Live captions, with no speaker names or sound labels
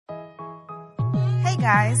Hey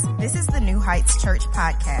guys, this is the New Heights Church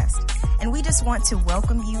podcast, and we just want to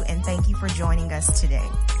welcome you and thank you for joining us today.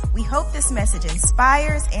 We hope this message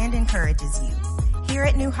inspires and encourages you. Here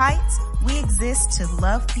at New Heights, we exist to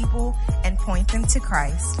love people and point them to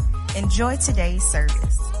Christ. Enjoy today's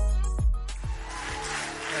service.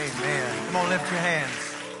 Amen. Come on, lift your hands.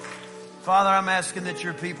 Father, I'm asking that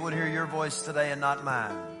your people would hear your voice today and not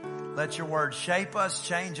mine. Let your word shape us,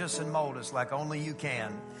 change us, and mold us like only you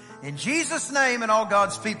can. In Jesus' name, and all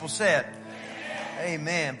God's people said,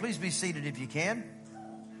 Amen. Please be seated if you can.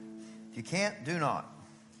 If you can't, do not.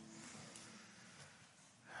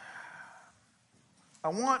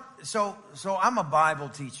 So I'm a Bible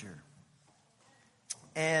teacher.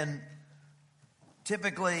 And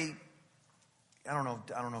typically, I don't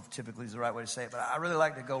know if typically is the right way to say it, but I really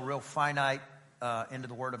like to go real finite into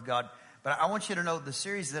the Word of God. But I want you to know the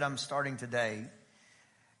series that I'm starting today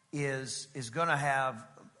is going to have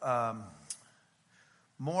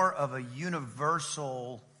more of a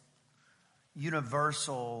universal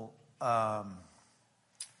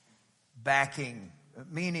backing,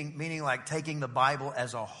 meaning like taking the Bible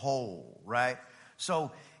as a whole, right?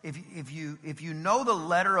 So if you know the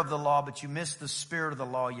letter of the law, but you miss the spirit of the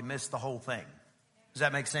law, you miss the whole thing. Does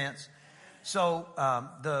that make sense? So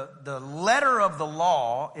the letter of the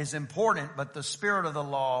law is important, but the spirit of the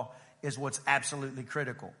law is what's absolutely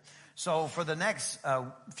critical. So for the next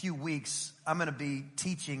few weeks, I'm going to be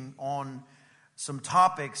teaching on some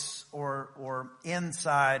topics or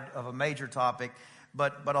inside of a major topic,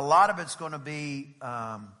 but a lot of it's going to be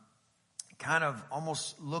kind of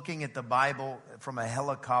almost looking at the Bible from a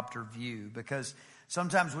helicopter view, because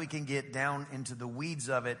sometimes we can get down into the weeds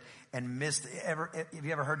of it and have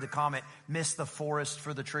you ever heard the comment, miss the forest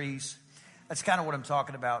for the trees? That's kind of what I'm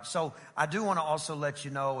talking about. So I do want to also let you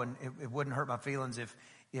know, and it wouldn't hurt my feelings if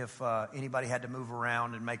anybody had to move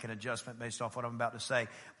around and make an adjustment based off what I'm about to say.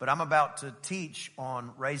 But I'm about to teach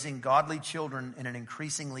on raising godly children in an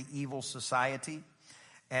increasingly evil society.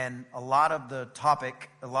 And a lot of the topic,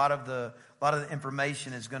 a lot of the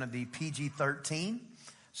information is going to be PG-13.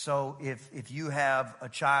 So if you have a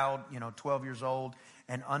child, 12 years old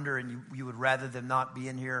and under, and you would rather them not be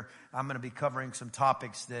in here, I'm going to be covering some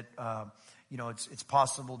topics that, it's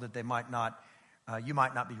possible that they might not, you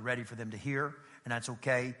might not be ready for them to hear, and that's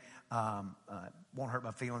okay. Won't hurt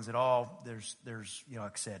my feelings at all. There's, like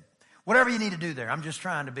I said, whatever you need to do there. I'm just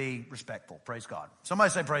trying to be respectful. Praise God. Somebody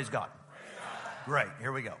say praise God. Praise God. Great.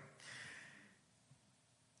 Here we go.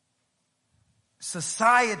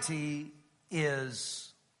 Society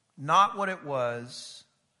is not what it was,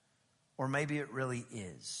 or maybe it really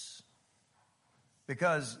is.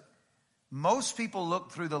 Because most people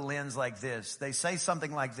look through the lens like this. They say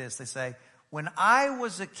something like this. They say, when I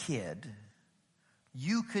was a kid,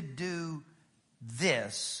 you could do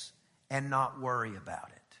this and not worry about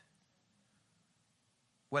it.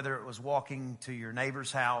 Whether it was walking to your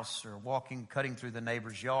neighbor's house or cutting through the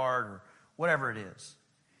neighbor's yard or whatever it is.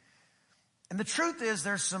 And the truth is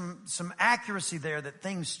there's some accuracy there that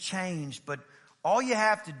things change, but all you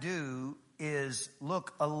have to do is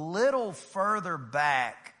look a little further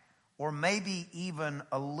back, or maybe even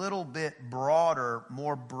a little bit broader,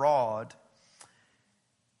 more broad,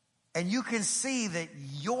 and you can see that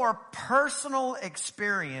your personal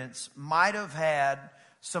experience might have had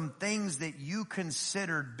some things that you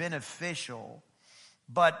considered beneficial,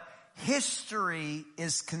 but history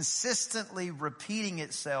is consistently repeating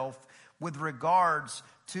itself with regards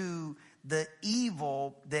to the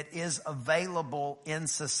evil that is available in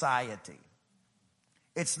society.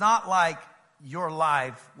 It's not like your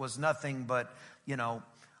life was nothing but,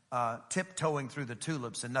 tiptoeing through the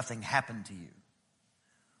tulips and nothing happened to you.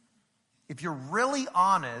 If you're really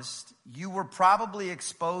honest, you were probably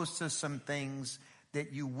exposed to some things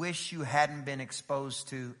that you wish you hadn't been exposed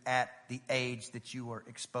to at the age that you were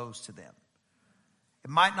exposed to them. It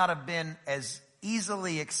might not have been as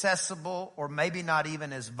easily accessible, or maybe not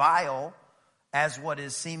even as vile as what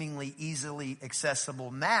is seemingly easily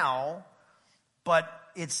accessible now, but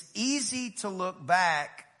it's easy to look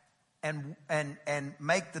back and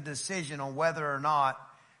make the decision on whether or not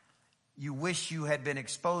you wish you had been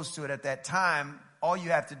exposed to it at that time. All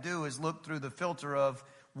you have to do is look through the filter of,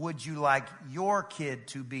 would you like your kid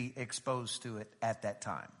to be exposed to it at that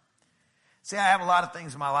time? See, I have a lot of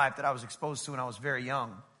things in my life that I was exposed to when I was very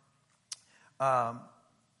young.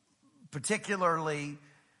 Particularly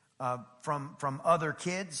from other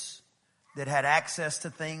kids that had access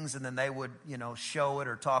to things, and then they would, show it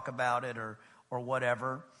or talk about it or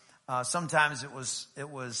whatever. Sometimes it was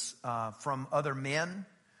from other men,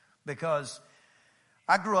 because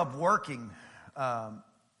I grew up working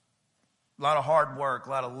a lot of hard work, a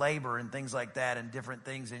lot of labor and things like that and different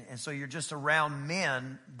things. And so you're just around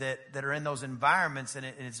men that are in those environments, and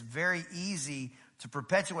it's very easy to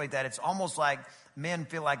perpetuate that. It's almost like men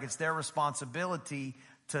feel like it's their responsibility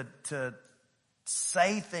to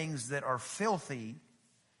say things that are filthy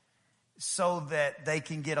so that they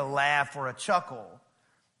can get a laugh or a chuckle.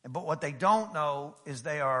 But what they don't know is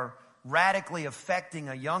they are radically affecting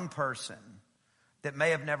a young person that may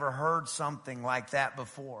have never heard something like that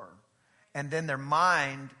before. And then their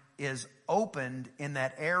mind is opened in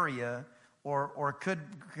that area, or could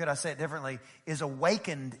I say it differently, is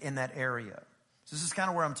awakened in that area. So this is kind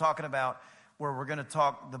of where I'm talking about, where we're going to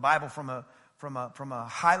talk the Bible from a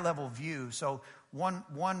high level view. So one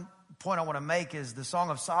point I want to make is the Song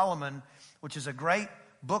of Solomon, which is a great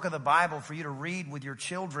book of the Bible for you to read with your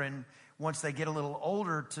children once they get a little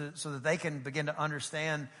older, so that they can begin to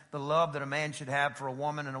understand the love that a man should have for a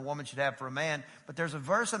woman and a woman should have for a man. But there's a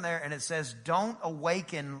verse in there, and it says, don't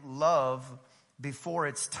awaken love before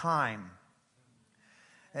it's time.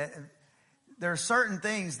 There are certain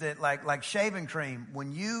things that, like shaving cream,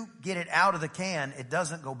 when you get it out of the can, it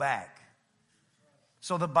doesn't go back.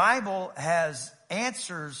 So the Bible has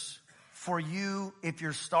answers for you if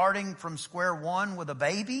you're starting from square one with a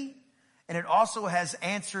baby. And it also has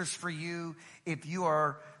answers for you if you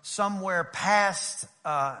are somewhere past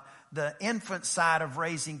the infant side of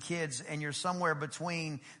raising kids, and you're somewhere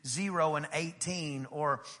between 0 and 18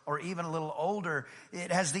 or even a little older. It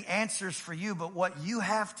has the answers for you. But what you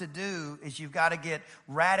have to do is you've got to get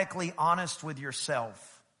radically honest with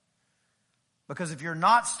yourself. Because if you're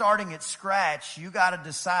not starting at scratch, you got to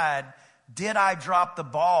decide, did I drop the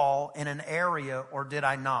ball in an area or did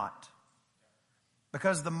I not?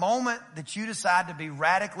 Because the moment that you decide to be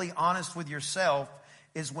radically honest with yourself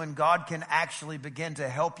is when God can actually begin to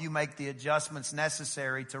help you make the adjustments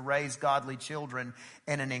necessary to raise godly children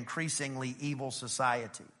in an increasingly evil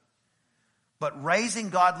society. But raising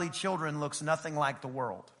godly children looks nothing like the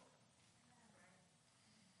world.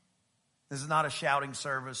 This is not a shouting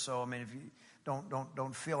service, so I mean, if you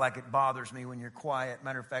don't feel like it bothers me when you're quiet.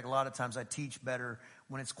 Matter of fact, a lot of times I teach better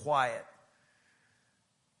when it's quiet.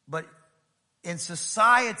 But in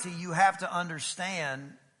society, you have to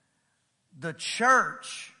understand the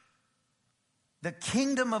church, the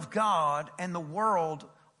kingdom of God, and the world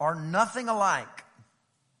are nothing alike.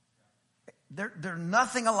 They're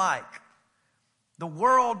nothing alike. The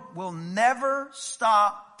world will never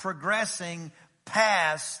stop progressing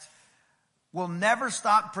past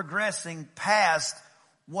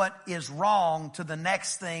what is wrong to the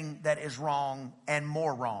next thing that is wrong and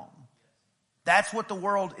more wrong. That's what the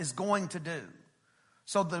world is going to do.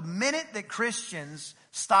 So the minute that Christians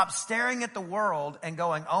stop staring at the world and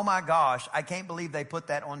going, oh my gosh, I can't believe they put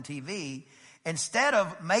that on TV, instead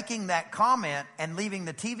of making that comment and leaving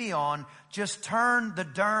the TV on, just turn the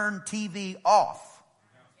darn TV off.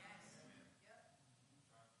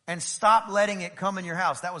 And stop letting it come in your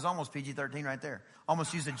house. That was almost PG-13 right there.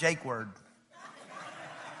 Almost used a Jake word.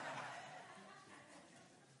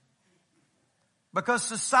 Because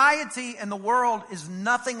society and the world is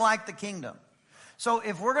nothing like the kingdom. So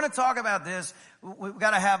if we're going to talk about this, we've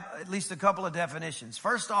got to have at least a couple of definitions.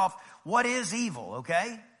 First off, what is evil,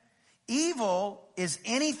 okay? Evil is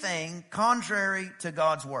anything contrary to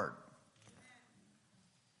God's word.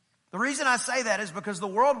 The reason I say that is because the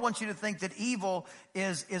world wants you to think that evil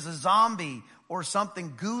is a zombie or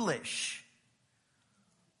something ghoulish.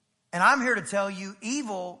 And I'm here to tell you,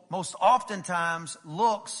 evil most oftentimes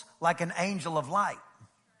looks like an angel of light.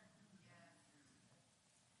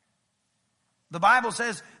 The Bible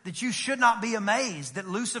says that you should not be amazed that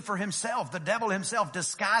Lucifer himself, the devil himself,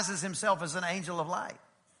 disguises himself as an angel of light.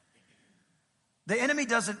 The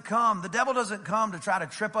devil doesn't come to try to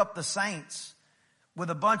trip up the saints with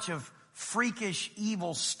a bunch of freakish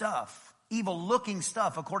evil stuff, evil looking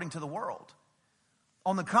stuff according to the world.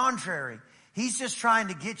 On the contrary, he's just trying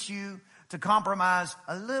to get you to compromise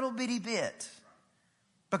a little bitty bit.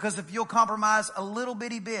 Because if you'll compromise a little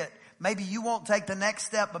bitty bit, maybe you won't take the next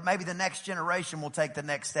step, but maybe the next generation will take the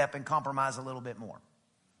next step and compromise a little bit more.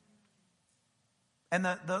 And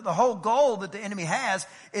the whole goal that the enemy has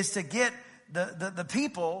is to get the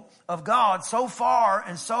people of God so far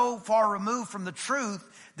removed from the truth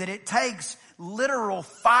that it takes literal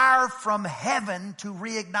fire from heaven to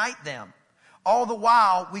reignite them. All the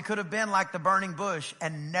while, we could have been like the burning bush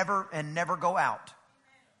and never go out.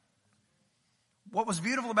 What was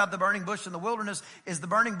beautiful about the burning bush in the wilderness is the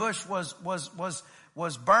burning bush was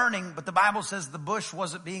burning, but the Bible says the bush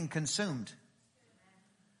wasn't being consumed.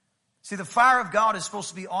 See, the fire of God is supposed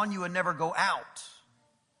to be on you and never go out.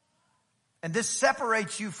 And this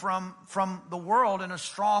separates you from the world in a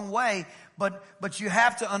strong way. But you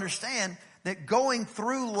have to understand that going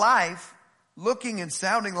through life looking and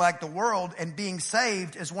sounding like the world and being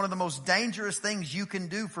saved is one of the most dangerous things you can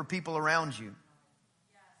do for people around you.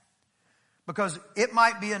 Because it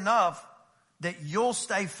might be enough that you'll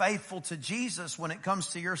stay faithful to Jesus when it comes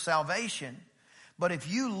to your salvation. But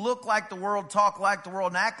if you look like the world, talk like the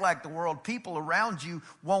world, and act like the world, people around you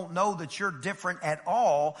won't know that you're different at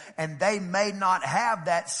all, and they may not have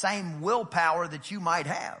that same willpower that you might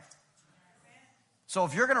have. So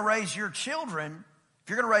if you're going to raise your children, if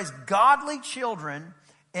you're going to raise godly children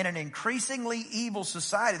in an increasingly evil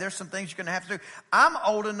society, there's some things you're going to have to do. I'm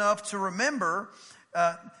old enough to remember,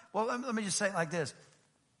 let me just say it like this.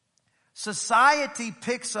 Society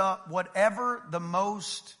picks up whatever the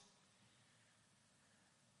most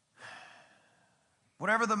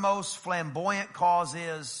flamboyant cause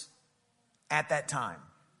is at that time.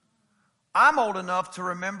 I'm old enough to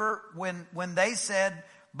remember when they said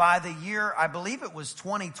by the year, I believe it was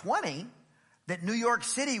 2020, that New York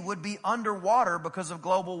City would be underwater because of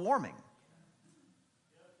global warming.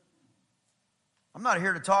 I'm not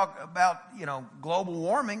here to talk about, global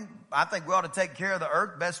warming. I think we ought to take care of the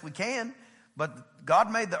earth best we can. But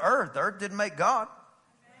God made the earth. The earth didn't make God.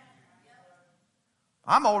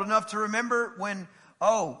 I'm old enough to remember when,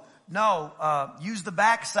 use the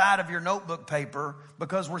back side of your notebook paper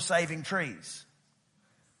because we're saving trees.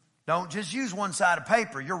 Don't just use one side of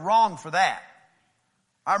paper. You're wrong for that.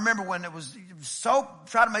 I remember when it was so,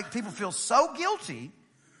 try to make people feel so guilty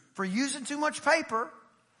for using too much paper.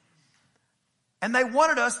 And they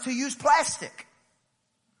wanted us to use plastic.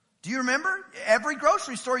 Do you remember? Every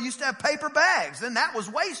grocery store used to have paper bags. Then that was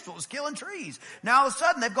wasteful. It was killing trees. Now all of a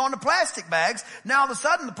sudden they've gone to plastic bags. Now all of a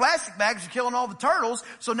sudden the plastic bags are killing all the turtles.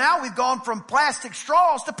 So now we've gone from plastic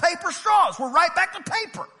straws to paper straws. We're right back to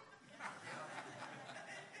paper.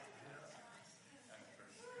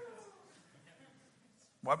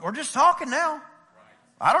 We're just talking now.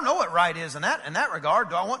 I don't know what right is in that regard.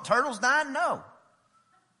 Do I want turtles dying? No.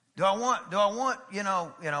 Do I want,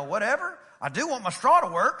 whatever? I do want my straw to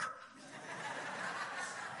work.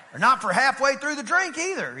 Or not for halfway through the drink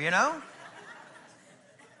either,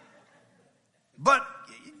 But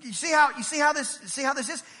you see how this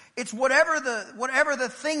is? It's whatever the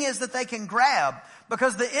thing is that they can grab.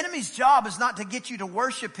 Because the enemy's job is not to get you to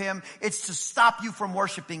worship him, it's to stop you from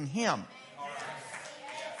worshiping him.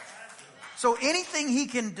 So anything he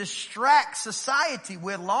can distract society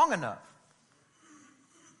with long enough,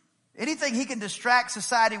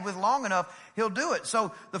 he'll do it.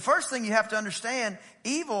 So the first thing you have to understand,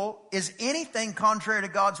 evil is anything contrary to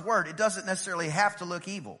God's word. It doesn't necessarily have to look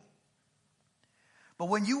evil. But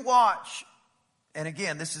when you watch, and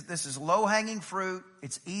again, this is low-hanging fruit.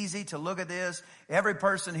 It's easy to look at this. Every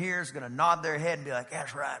person here is going to nod their head and be like,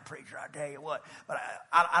 that's right, preacher, I tell you what. But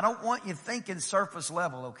I don't want you thinking surface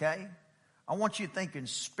level, okay? I want you to think in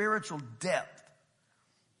spiritual depth.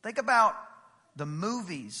 Think about the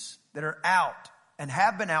movies that are out and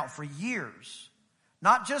have been out for years.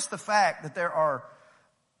 Not just the fact that there are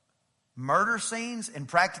murder scenes in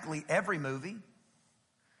practically every movie.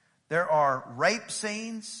 There are rape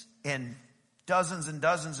scenes in dozens and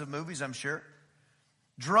dozens of movies, I'm sure.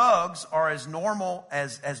 Drugs are as normal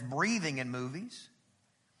as breathing in movies.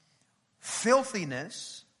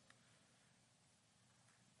 Filthiness.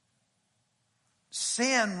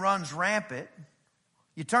 Sin runs rampant.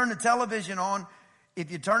 You turn the television on.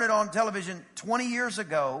 If you turn it on television 20 years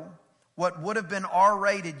ago, what would have been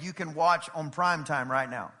R-rated, you can watch on prime time right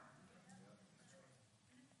now.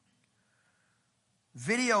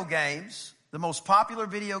 Video games, the most popular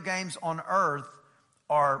video games on earth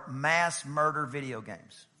are mass murder video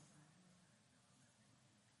games.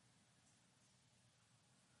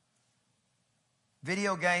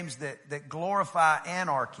 Video games that glorify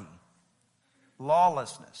anarchy,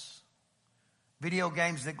 lawlessness. Video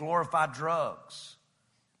games that glorify drugs,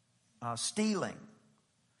 stealing.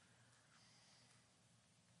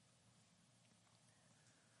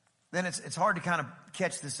 Then it's hard to kind of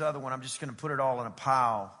catch this other one. I'm just going to put it all in a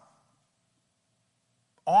pile.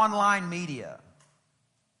 Online media,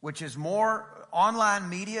 which is more online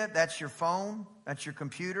media. That's your phone. That's your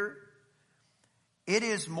computer. It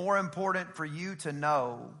is more important for you to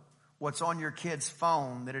know what's on your kid's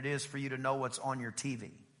phone than it is for you to know what's on your TV.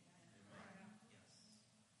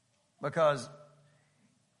 Because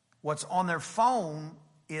what's on their phone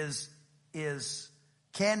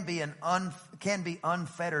can be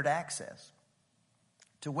unfettered access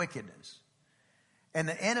to wickedness. And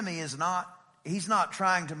the enemy he's not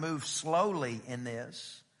trying to move slowly in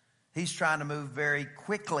this. He's trying to move very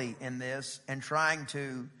quickly in this and trying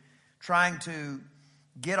to trying to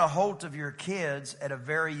get a hold of your kids at a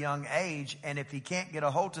very young age, and if he can't get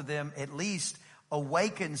a hold of them, at least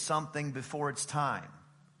awaken something before it's time.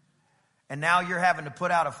 And now you're having to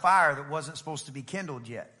put out a fire that wasn't supposed to be kindled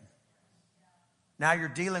yet. Now you're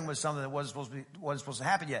dealing with something that wasn't supposed to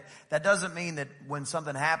happen yet. That doesn't mean that when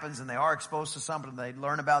something happens and they are exposed to something, they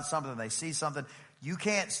learn about something, they see something, you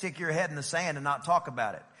can't stick your head in the sand and not talk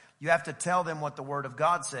about it. You have to tell them what the Word of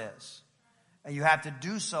God says. And you have to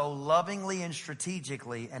do so lovingly and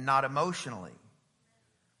strategically and not emotionally.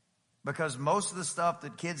 Because most of the stuff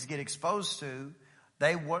that kids get exposed to,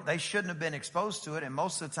 they shouldn't have been exposed to it. And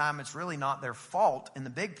most of the time it's really not their fault in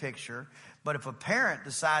the big picture. But if a parent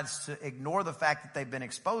decides to ignore the fact that they've been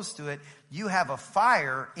exposed to it, you have a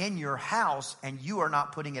fire in your house and you are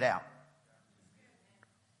not putting it out.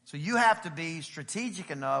 So you have to be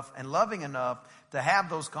strategic enough and loving enough to have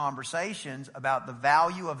those conversations about the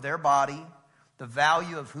value of their body, the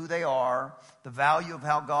value of who they are, the value of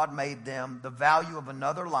how God made them, the value of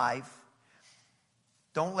another life.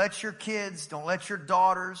 Don't let your kids, don't let your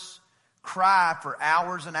daughters cry for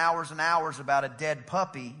hours and hours and hours about a dead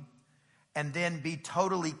puppy and then be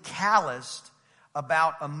totally calloused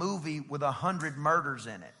about a movie with 100 murders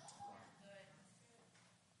in it.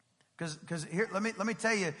 Because here, let me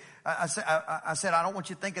tell you, I said I don't want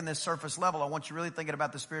you thinking this surface level. I want you really thinking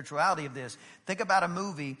about the spirituality of this. Think about a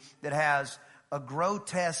movie that has a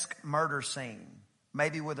grotesque murder scene,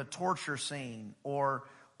 maybe with a torture scene or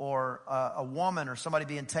a woman or somebody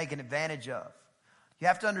being taken advantage of. You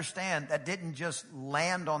have to understand that didn't just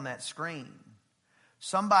land on that screen.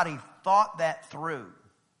 Somebody thought that through.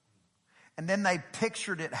 And then they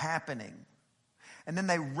pictured it happening. And then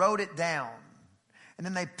they wrote it down. And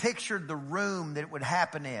then they pictured the room that it would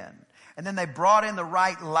happen in. And then they brought in the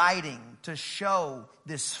right lighting to show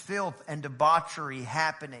this filth and debauchery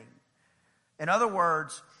happening. In other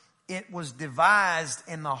words, it was devised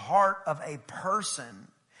in the heart of a person.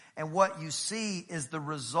 And what you see is the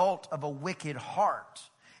result of a wicked heart.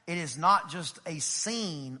 It is not just a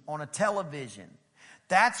scene on a television.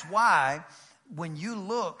 That's why when you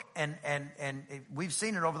look, and we've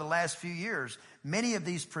seen it over the last few years, many of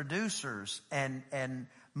these producers and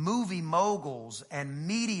movie moguls and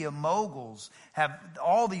media moguls have,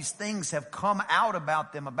 all these things have come out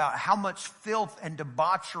about them, about how much filth and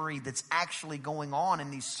debauchery that's actually going on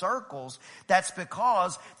in these circles. That's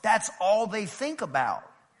because that's all they think about.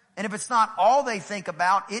 And if it's not all they think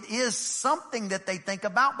about, it is something that they think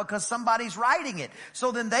about because somebody's writing it.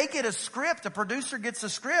 So then they get a script, a producer gets a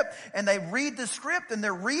script, and they read the script, and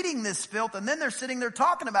they're reading this filth, and then they're sitting there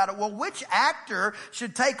talking about it. Well, which actor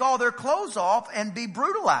should take all their clothes off and be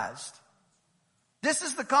brutalized? This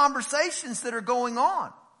is the conversations that are going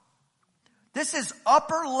on. This is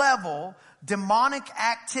upper level demonic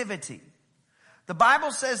activity. The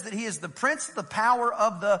Bible says that he is the prince of the power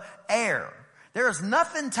of the air. There is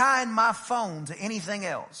nothing tying my phone to anything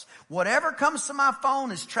else. Whatever comes to my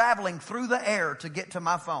phone is traveling through the air to get to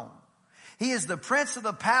my phone. He is the prince of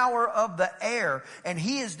the power of the air, and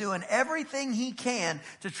he is doing everything he can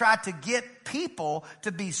to try to get people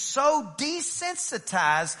to be so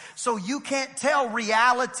desensitized so you can't tell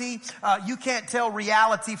reality. You can't tell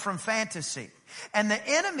reality from fantasy. And the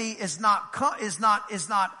enemy is not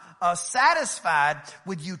satisfied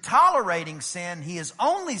with you tolerating sin. He is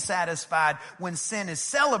only satisfied when sin is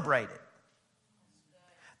celebrated.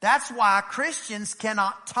 That's why Christians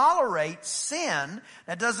cannot tolerate sin.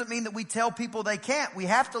 That doesn't mean that we tell people they can't. We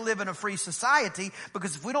have to live in a free society,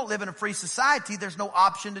 because if we don't live in a free society, there's no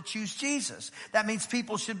option to choose Jesus. That means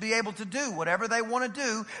people should be able to do whatever they want to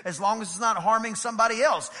do as long as it's not harming somebody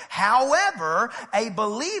else. However, a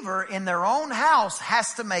believer in their own house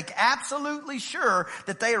has to make absolutely sure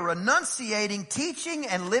that they are enunciating, teaching,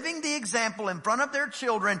 and living the example in front of their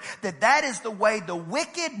children that that is the way the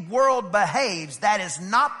wicked world behaves. That is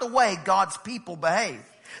not the way God's people behave.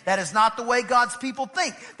 That is not the way God's people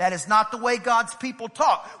think. That is not the way God's people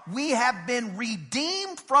talk. We have been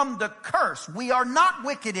redeemed from the curse. We are not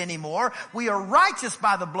wicked anymore. We are righteous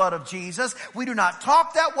by the blood of Jesus. We do not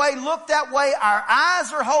talk that way, look that way. Our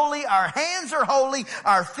eyes are holy. Our hands are holy.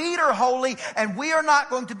 Our feet are holy. And we are not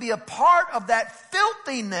going to be a part of that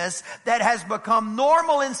filthiness that has become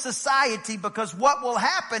normal in society, because what will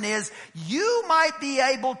happen is you might be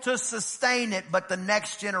able to sustain it, but the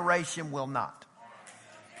next generation will not.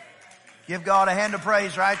 Give God a hand of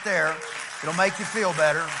praise right there. It'll make you feel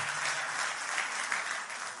better.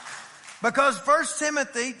 Because 1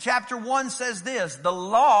 Timothy chapter 1 says this: the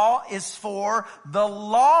law is for the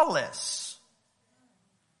lawless.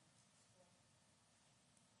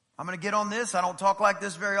 I'm going to get on this. I don't talk like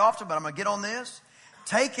this very often, but I'm going to get on this.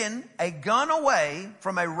 taking a gun away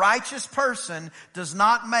from a righteous person does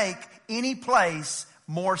not make any place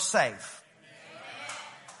more safe.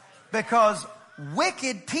 Because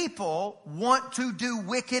wicked people want to do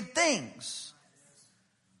wicked things.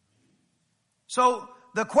 So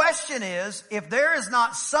the question is, if there is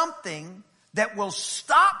not something that will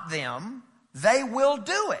stop them, they will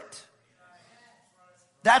do it.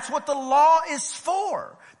 That's what the law is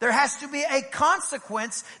for. There has to be a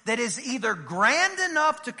consequence that is either grand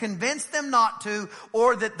enough to convince them not to,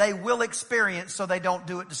 or that they will experience so they don't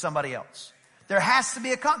do it to somebody else. There has to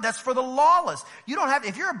be that's for the lawless. You don't have,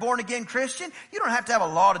 if you're a born again Christian, you don't have to have a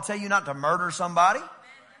law to tell you not to murder somebody.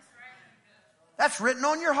 That's written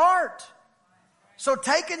on your heart. So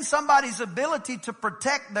taking somebody's ability to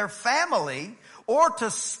protect their family or to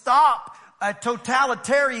stop a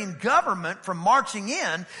totalitarian government from marching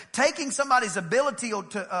in, taking somebody's ability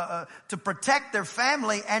to protect their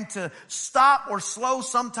family and to stop or slow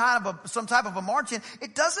some type of a march in,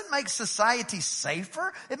 it doesn't make society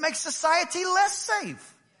safer. It makes society less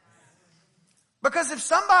safe. Because if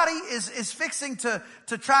somebody is fixing to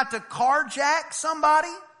try to carjack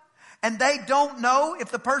somebody and they don't know if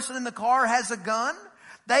the person in the car has a gun,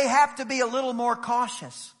 they have to be a little more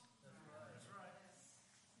cautious.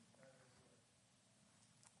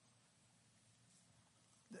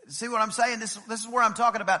 See what I'm saying? This is where I'm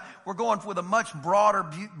talking about. We're going with a much broader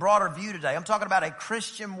view today. I'm talking about a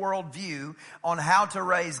Christian worldview on how to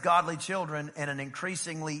raise godly children in an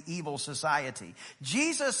increasingly evil society.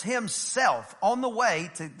 Jesus himself, on the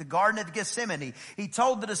way to the Garden of Gethsemane, he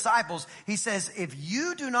told the disciples, he says, he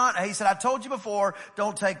said, I told you before,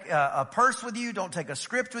 don't take a purse with you, don't take a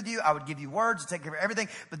script with you. I would give you words, take care of everything.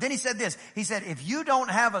 But then he said this, he said, if you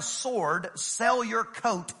don't have a sword, sell your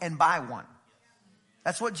coat and buy one.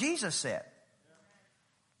 That's what Jesus said.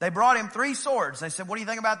 They brought him 3 swords. They said, what do you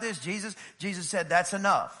think about this, Jesus? Jesus said, that's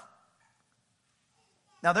enough.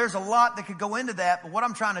 Now there's a lot that could go into that, but what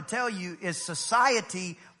I'm trying to tell you is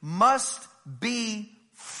society must be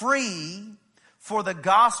free for the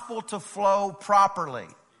gospel to flow properly.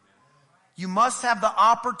 You must have the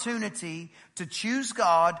opportunity to choose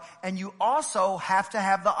God, and you also have to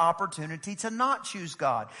have the opportunity to not choose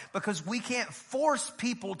God, because we can't force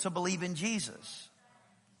people to believe in Jesus.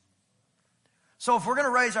 So if we're going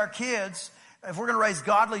to raise our kids, if we're going to raise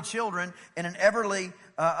godly children in in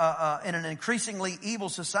an increasingly evil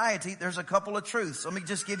society, there's a couple of truths. Let me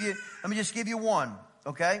just give you one,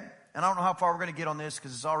 okay? And I don't know how far we're going to get on this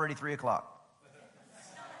because it's already 3:00.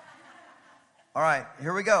 All right,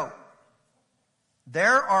 here we go.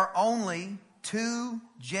 There are only 2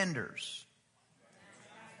 genders.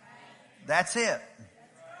 That's it.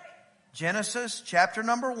 Genesis chapter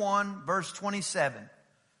number 1, verse 27.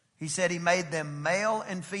 He said he made them male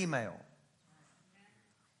and female.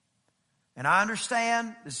 And I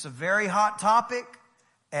understand this is a very hot topic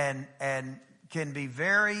and can be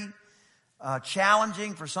very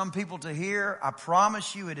challenging for some people to hear. I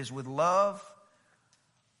promise you it is with love.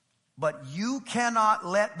 But you cannot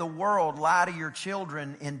let the world lie to your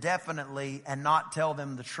children indefinitely and not tell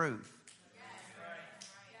them the truth.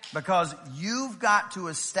 Because you've got to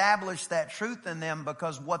establish that truth in them,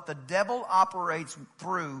 because what the devil operates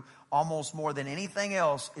through almost more than anything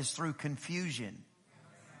else is through confusion.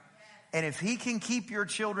 And if he can keep your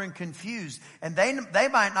children confused, and they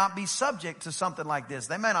might not be subject to something like this.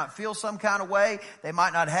 They may not feel some kind of way. They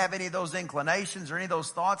might not have any of those inclinations or any of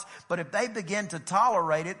those thoughts. But if they begin to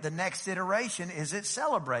tolerate it, the next iteration is it's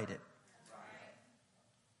celebrated.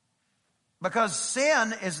 Because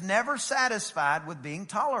sin is never satisfied with being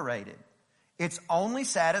tolerated. It's only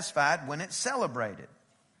satisfied when it's celebrated.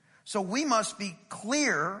 So we must be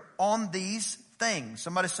clear on these things.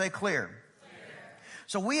 Somebody say clear.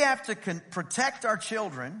 So we have to protect our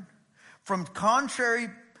children from contrary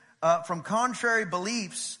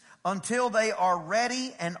beliefs until they are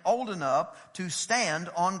ready and old enough to stand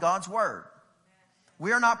on God's word.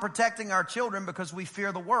 We are not protecting our children because we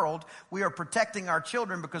fear the world. We are protecting our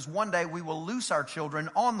children because one day we will loose our children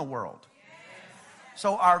on the world.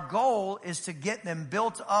 So our goal is to get them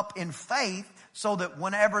built up in faith so that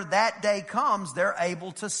whenever that day comes, they're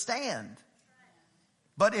able to stand.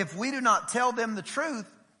 But if we do not tell them the truth,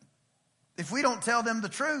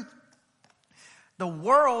 the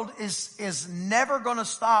world is never going to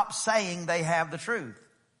stop saying they have the truth.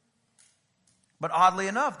 But oddly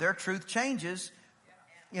enough, their truth changes.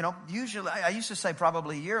 You know, usually, I used to say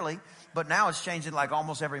probably yearly, but now it's changing like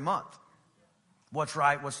almost every month. What's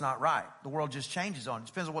right, what's not right. The world just changes on it. It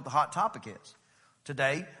depends on what the hot topic is.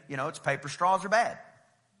 Today, it's paper straws are bad.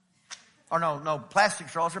 Or no, plastic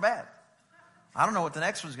straws are bad. I don't know what the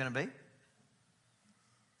next one's going to be.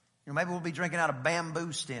 Maybe we'll be drinking out of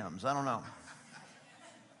bamboo stems. I don't know.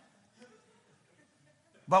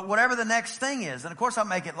 But whatever the next thing is, and of course I'll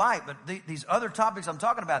make it light, but these other topics I'm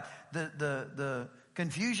talking about, the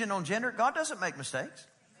confusion on gender, God doesn't make mistakes.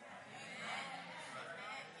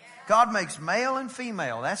 God makes male and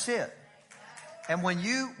female. That's it. And when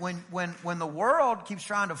the world keeps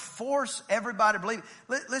trying to force everybody to believe,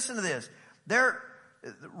 listen to this.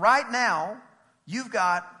 Right now, you've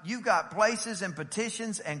got places and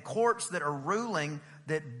petitions and courts that are ruling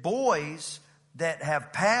that boys that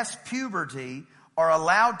have passed puberty are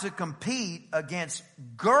allowed to compete against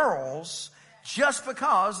girls just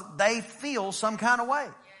because they feel some kind of way.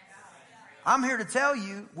 I'm here to tell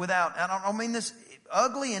you I don't mean this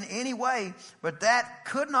ugly in any way, but that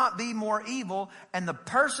could not be more evil. And the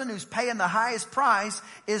person who's paying the highest price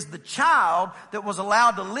is the child that was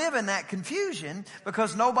allowed to live in that confusion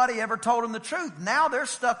because nobody ever told them the truth. Now they're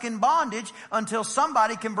stuck in bondage until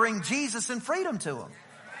somebody can bring Jesus and freedom to them.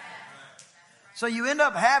 So you end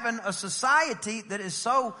up having a society that is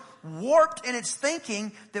so warped in its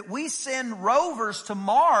thinking that we send rovers to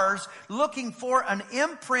Mars looking for an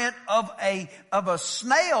imprint of a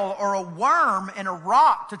snail or a worm in a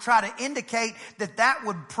rock to try to indicate that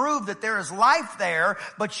would prove that there is life there.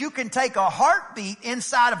 But you can take a heartbeat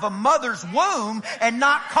inside of a mother's womb and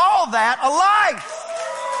not call that a life.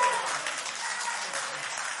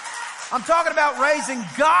 I'm talking about raising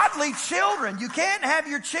godly children. You can't have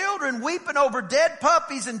your children weeping over dead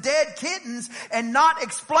puppies and dead kittens and not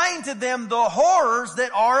explain to them the horrors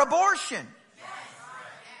that are abortion.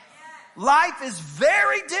 Life is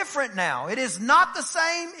very different now. It is not the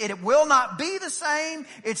same. It will not be the same.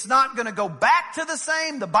 It's not going to go back to the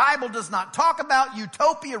same. The Bible does not talk about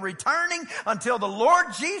utopia returning until the Lord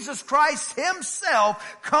Jesus Christ himself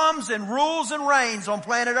comes and rules and reigns on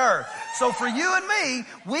planet Earth. So for you and me,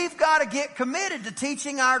 we've got to get committed to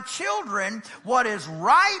teaching our children what is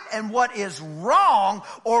right and what is wrong,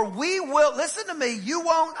 or we will, listen to me, you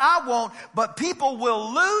won't, I won't, but people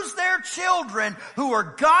will lose their children who are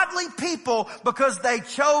godly people because they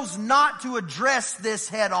chose not to address this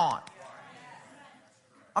head on.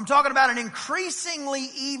 I'm talking about an increasingly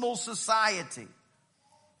evil society.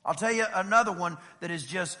 I'll tell you another one that is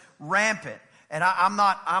just rampant. And I'm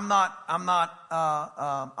not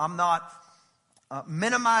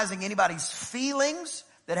minimizing anybody's feelings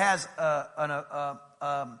that has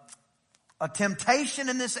a temptation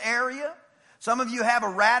in this area. Some of you have a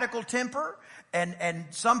radical temper. And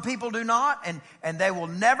some people do not, and they will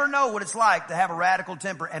never know what it's like to have a radical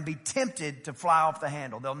temper and be tempted to fly off the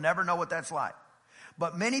handle. They'll never know what that's like.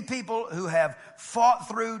 But many people who have fought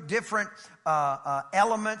through different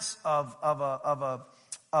elements of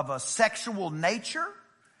a sexual nature,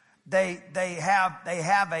 they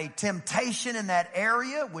have a temptation in that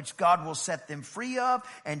area which God will set them free of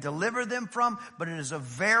and deliver them from. But it is a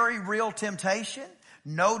very real temptation.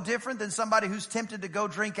 No different than somebody who's tempted to go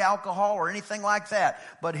drink alcohol or anything like that.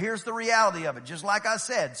 But here's the reality of it. Just like I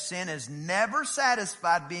said, sin is never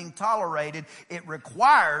satisfied being tolerated. It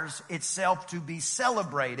requires itself to be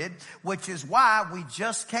celebrated, which is why we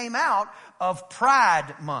just came out of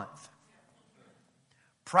Pride Month.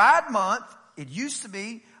 Pride Month, it used to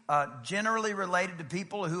be generally related to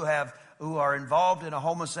people who are involved in a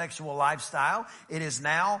homosexual lifestyle. It is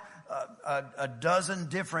now a dozen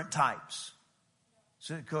different types.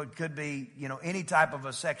 So it could be, any type of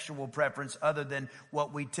a sexual preference other than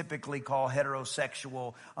what we typically call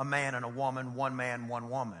heterosexual, a man and a woman, one man, one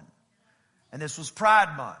woman. And this was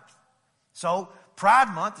Pride Month. So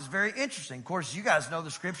Pride Month is very interesting. Of course, you guys know the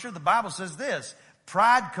scripture. The Bible says this: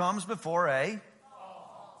 pride comes before a...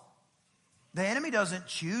 The enemy doesn't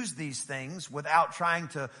choose these things without trying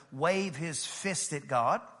to wave his fist at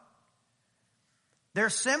God. Their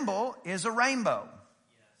symbol is a rainbow.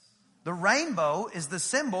 The rainbow is the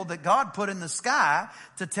symbol that God put in the sky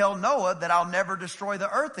to tell Noah that I'll never destroy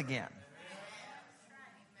the earth again.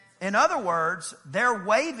 In other words, they're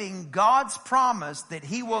waving God's promise that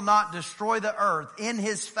he will not destroy the earth in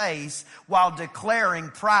his face while declaring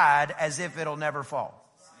pride as if it'll never fall.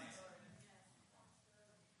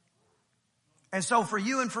 And so for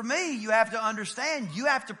you and for me, you have to understand, you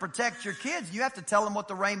have to protect your kids. You have to tell them what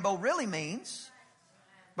the rainbow really means.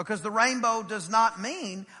 Because the rainbow does not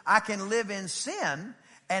mean I can live in sin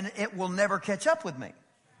and it will never catch up with me.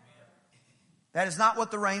 That is not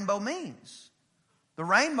what the rainbow means. The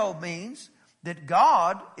rainbow means that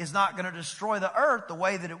God is not going to destroy the earth the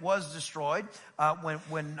way that it was destroyed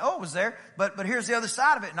when Noah was there. But here's the other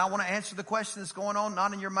side of it. And I want to answer the question that's going on,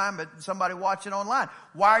 not in your mind, but somebody watching online.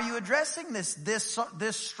 Why are you addressing this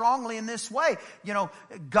strongly in this way?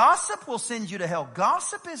 Gossip will send you to hell.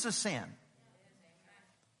 Gossip is a sin.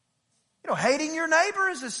 hating your neighbor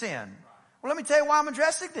is a sin. Well, let me tell you why I'm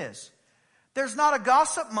addressing this. There's not a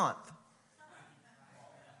gossip month.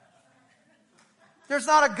 There's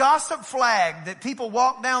not a gossip flag that people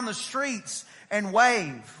walk down the streets and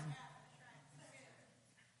wave.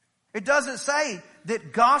 It doesn't say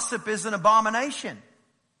that gossip is an abomination.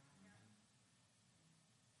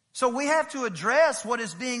 So we have to address what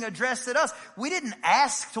is being addressed at us. We didn't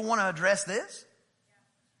ask to want to address this.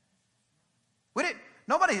 We didn't.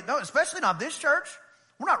 Nobody, no, especially not this church.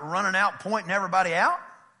 We're not running out pointing everybody out.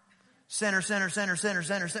 Sinner, sinner, sinner, sinner,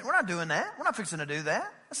 sinner, sinner. We're not doing that. We're not fixing to do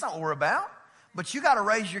that. That's not what we're about. But you got to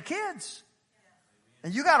raise your kids.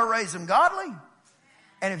 And you got to raise them godly.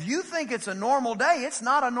 And if you think it's a normal day, it's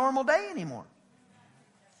not a normal day anymore.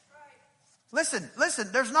 Listen,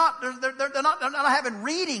 they're not having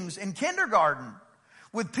readings in kindergarten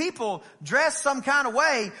with people dressed some kind of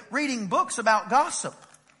way reading books about gossip.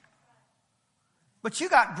 But you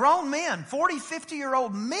got grown men, 40,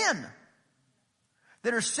 50-year-old men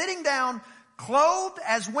that are sitting down clothed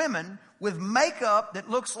as women with makeup that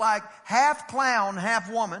looks like half clown,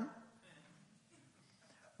 half woman,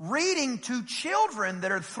 reading to children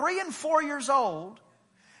that are 3 and 4 years old,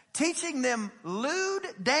 teaching them lewd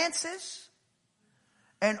dances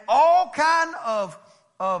and all kind of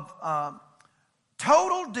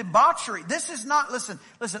total debauchery. This is not, listen,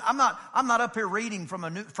 I'm not up here reading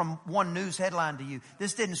from one news headline to you.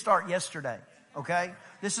 This didn't start yesterday, okay?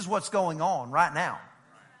 This is what's going on right now.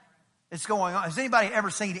 It's going on. Has anybody ever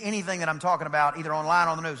seen anything that I'm talking about either online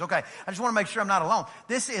or on the news? Okay. I just want to make sure I'm not alone.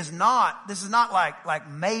 This is not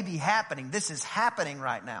like maybe happening. This is happening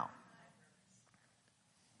right now.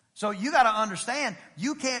 So you got to understand,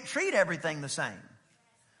 you can't treat everything the same.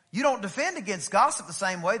 You don't defend against gossip the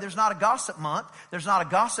same way. There's not a gossip month. There's not a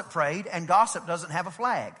gossip parade, and gossip doesn't have a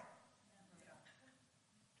flag.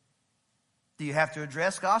 Do you have to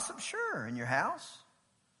address gossip? Sure, in your house.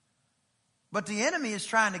 But the enemy is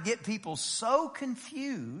trying to get people so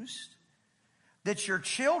confused that your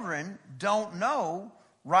children don't know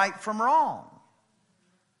right from wrong.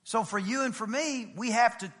 So for you and for me, we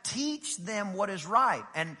have to teach them what is right.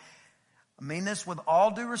 And I mean this with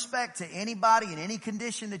all due respect to anybody in any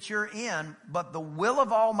condition that you're in, but the will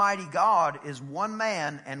of Almighty God is one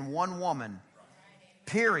man and one woman.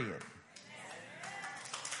 Period.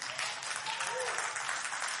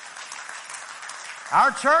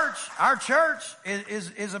 Our church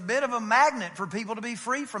is a bit of a magnet for people to be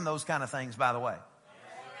free from those kind of things, by the way.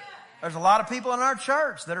 There's a lot of people in our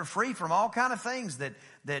church that are free from all kind of things that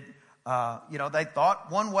they thought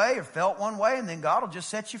one way or felt one way, and then God will just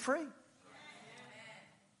set you free.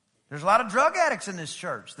 There's a lot of drug addicts in this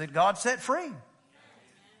church that God set free.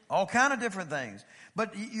 All kind of different things.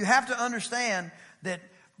 But you have to understand that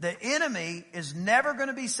the enemy is never going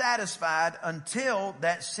to be satisfied until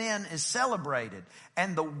that sin is celebrated.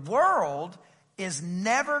 And the world is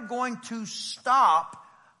never going to stop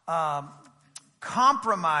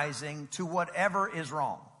compromising to whatever is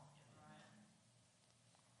wrong.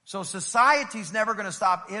 So society's never going to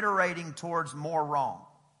stop iterating towards more wrong.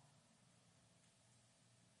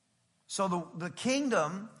 So the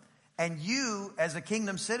kingdom, and you as a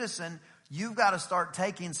kingdom citizen, you've got to start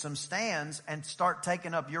taking some stands and start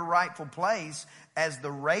taking up your rightful place as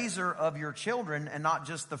the raiser of your children and not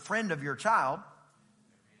just the friend of your child.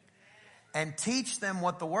 And teach them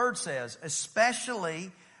what the Word says,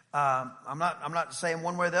 especially, I'm not saying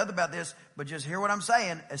one way or the other about this, but just hear what I'm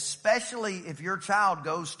saying, especially if your child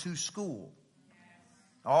goes to school.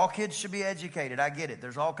 All kids should be educated. I get it.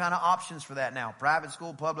 There's all kind of options for that now. Private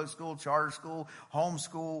school, public school, charter school, home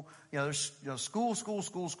school. There's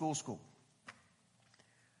school.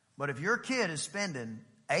 But if your kid is spending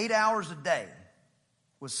 8 hours a day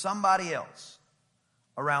with somebody else,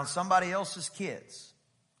 around somebody else's kids,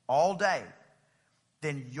 all day,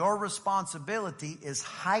 then your responsibility is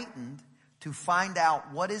heightened to find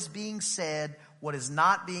out what is being said, what is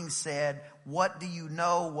not being said, what do you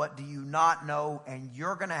know, what do you not know, and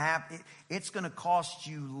you're going to have, it's going to cost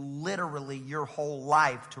you literally your whole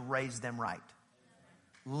life to raise them right.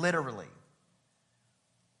 Literally.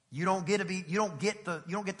 You don't get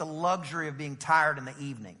the luxury of being tired in the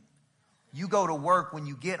evening. You go to work when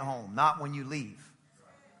you get home, not when you leave.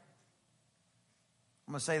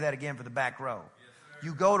 I'm going to say that again for the back row.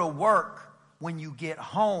 You go to work when you get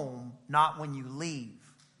home, not when you leave.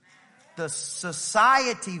 The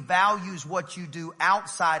society values what you do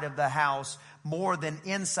outside of the house more than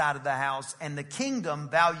inside of the house, and the kingdom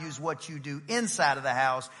values what you do inside of the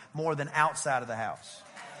house more than outside of the house.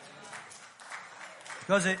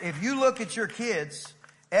 Because if you look at your kids,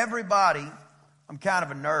 everybody, I'm kind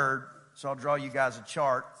of a nerd, so I'll draw you guys a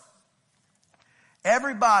chart.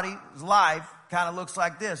 Everybody's life kind of looks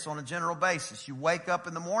like this on a general basis. You wake up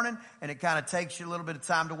in the morning and it kind of takes you a little bit of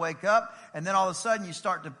time to wake up. And then all of a sudden you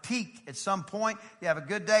start to peak at some point. You have a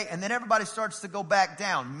good day and then everybody starts to go back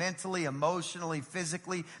down mentally, emotionally,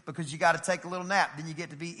 physically, because you got to take a little nap. Then you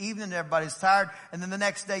get to be evening and everybody's tired. And then the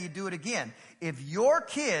next day you do it again. If your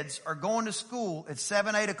kids are going to school at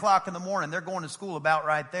 7, 8 o'clock in the morning, they're going to school about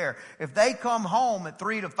right there. If they come home at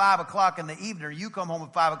 3 to 5 o'clock in the evening, or you come home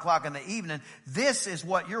at 5 o'clock in the evening, this is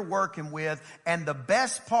what you're working with. And the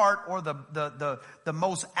best part, or the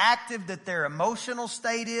most active that their emotional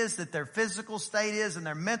state is, that their physical state is, and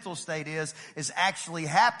their mental state is actually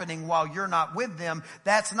happening while you're not with them.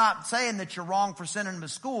 That's not saying that you're wrong for sending them to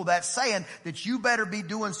school. That's saying that you better be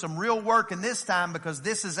doing some real work in this time, because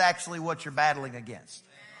this is actually what you're battling against.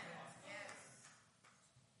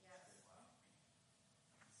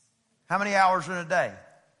 How many hours are in a day?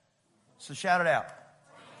 So shout it out.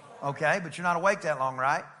 Okay, but you're not awake that long,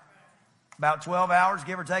 right? About 12 hours,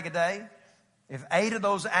 give or take a day. If 8 of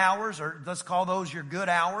those hours, or let's call those your good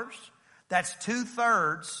hours, that's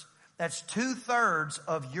 2/3. That's 2/3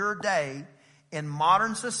 of your day in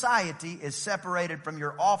modern society is separated from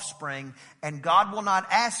your offspring. And God will not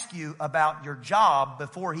ask you about your job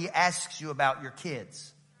before He asks you about your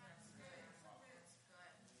kids.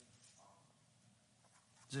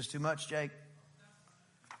 Is this too much, Jake?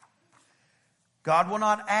 God will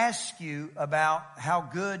not ask you about how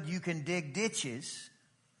good you can dig ditches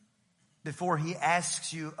before He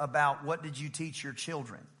asks you about what did you teach your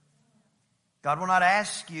children. God will not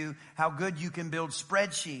ask you how good you can build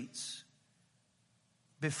spreadsheets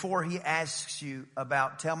before He asks you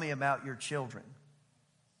about, tell me about your children.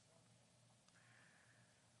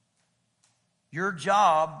 Your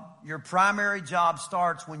job, your primary job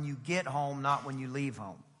starts when you get home, not when you leave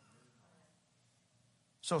home.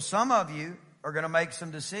 So some of you are going to make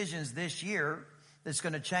some decisions this year that's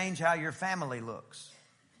going to change how your family looks.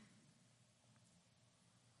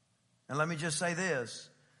 And let me just say this.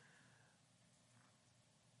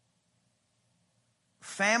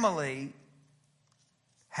 Family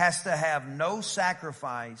has to have no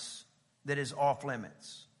sacrifice that is off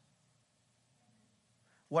limits.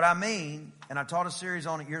 What I mean, and I taught a series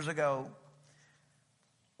on it years ago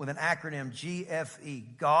with an acronym,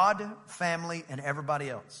 GFE, God, family, and everybody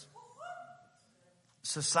else.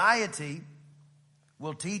 Society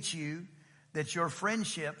will teach you that your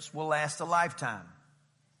friendships will last a lifetime.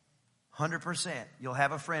 100%. You'll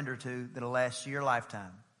have a friend or two that'll last you your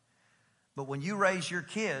lifetime. But when you raise your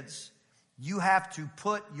kids, you have to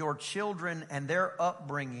put your children and their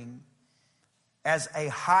upbringing as a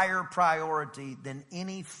higher priority than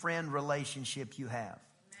any friend relationship you have.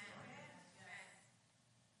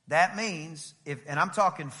 That means, and I'm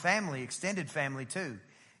talking family, extended family too.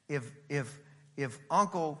 If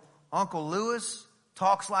Uncle Lewis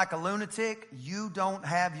talks like a lunatic, you don't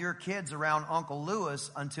have your kids around Uncle Lewis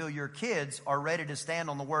until your kids are ready to stand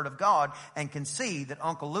on the Word of God and can see that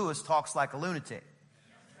Uncle Lewis talks like a lunatic.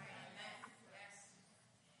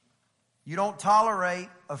 You don't tolerate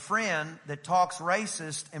a friend that talks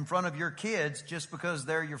racist in front of your kids just because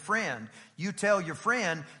they're your friend. You tell your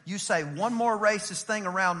friend, you say one more racist thing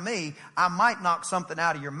around me, I might knock something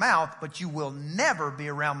out of your mouth, but you will never be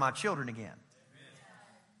around my children again.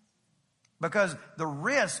 Because the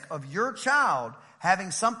risk of your child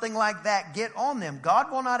having something like that get on them,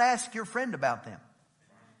 God will not ask your friend about them.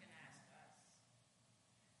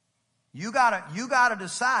 You gotta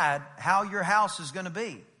decide how your house is going to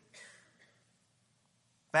be.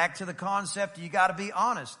 Back to the concept, you got to be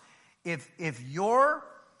honest. If your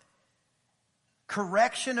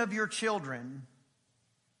correction of your children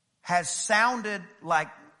has sounded like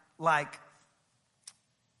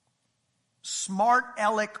smart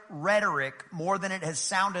aleck rhetoric more than it has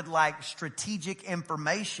sounded like strategic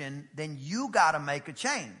information, then you got to make a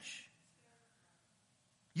change.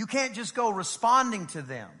 You can't just go responding to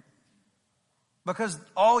them, because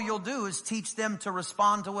all you'll do is teach them to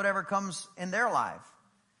respond to whatever comes in their life.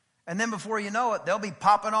 And then before you know it, they'll be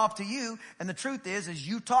popping off to you. And the truth is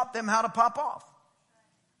you taught them how to pop off.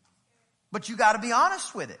 But you got to be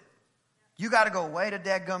honest with it. You got to go, wait a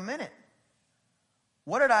dadgum minute.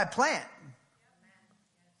 What did I plant?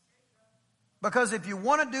 Because if you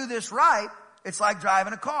want to do this right, it's like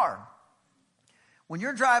driving a car. When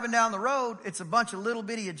you're driving down the road, it's a bunch of little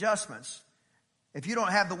bitty adjustments. If you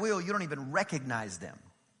don't have the wheel, you don't even recognize them.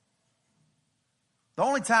 The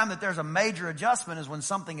only time that there's a major adjustment is when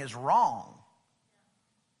something is wrong,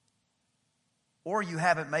 or you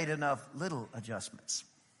haven't made enough little adjustments.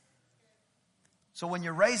 So when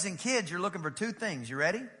you're raising kids, you're looking for two things. You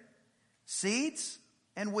ready? Seeds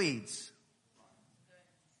and weeds.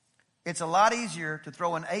 It's a lot easier to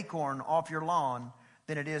throw an acorn off your lawn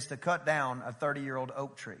than it is to cut down a 30-year-old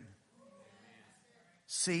oak tree.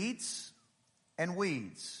 Seeds and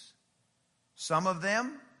weeds. Some of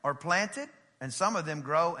them are planted and some of them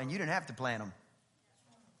grow and you didn't have to plant them.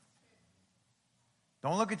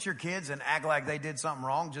 Don't look at your kids and act like they did something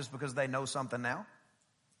wrong just because they know something now.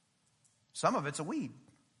 Some of it's a weed.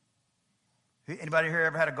 Anybody here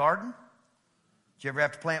ever had a garden? Did you ever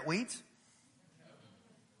have to plant weeds?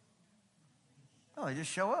 No, they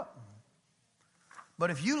just show up. But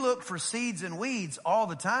if you look for seeds and weeds all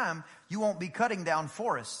the time, you won't be cutting down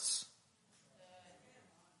forests.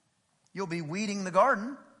 You'll be weeding the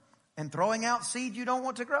garden and throwing out seed you don't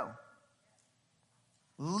want to grow.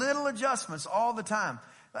 Little adjustments all the time.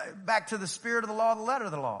 Back to the spirit of the law, the letter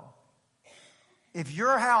of the law. If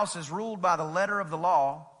your house is ruled by the letter of the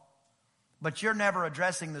law, but you're never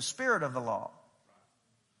addressing the spirit of the law,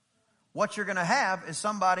 what you're going to have is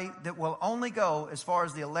somebody that will only go as far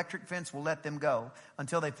as the electric fence will let them go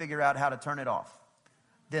until they figure out how to turn it off.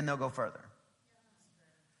 Then they'll go further.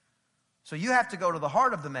 So you have to go to the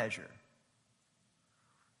heart of the measure.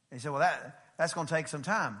 And you say, well, that's going to take some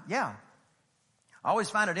time. Yeah. I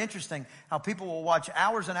always find it interesting how people will watch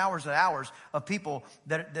hours and hours and hours of people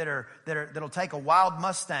that'll take a wild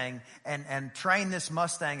Mustang and train this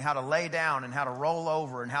Mustang how to lay down and how to roll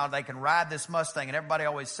over and how they can ride this Mustang, and everybody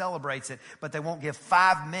always celebrates it, but they won't give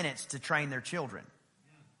 5 minutes to train their children.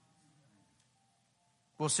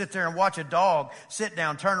 We'll sit there and watch a dog sit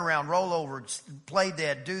down, turn around, roll over, play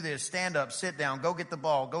dead, do this, stand up, sit down, go get the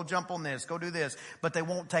ball, go jump on this, go do this. But they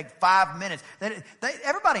won't take 5 minutes.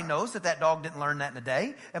 Everybody knows that dog didn't learn that in a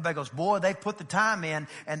day. Everybody goes, boy, they put the time in.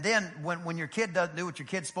 And then when your kid doesn't do what your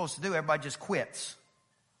kid's supposed to do, everybody just quits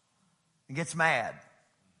and gets mad.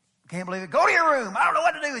 Can't believe it. Go to your room. I don't know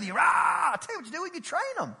what to do with you. I'll tell you what you do. You train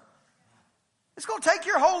them. It's going to take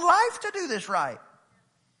your whole life to do this right.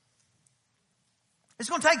 It's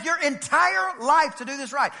going to take your entire life to do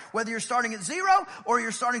this right. Whether you're starting at 0 or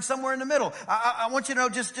you're starting somewhere in the middle. I want you to know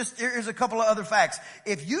just here's a couple of other facts.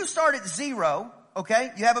 If you start at 0, okay,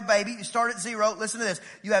 you have a baby, you start at 0, listen to this.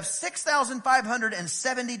 You have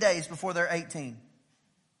 6,570 days before they're 18.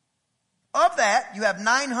 Of that, you have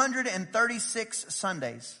 936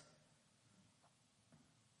 Sundays.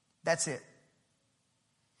 That's it.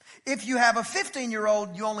 If you have a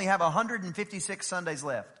 15-year-old, you only have 156 Sundays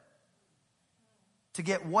left to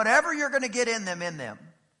get whatever you're going to get in them.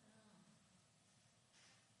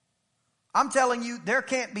 I'm telling you, there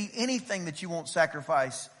can't be anything that you won't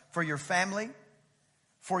sacrifice for your family,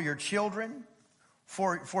 for your children,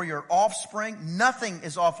 for your offspring. Nothing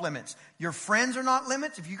is off limits. Your friends are not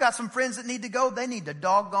limits. If you got some friends that need to go, they need to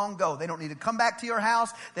doggone go. They don't need to come back to your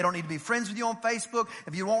house. They don't need to be friends with you on Facebook.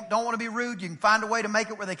 If you don't want to be rude, you can find a way to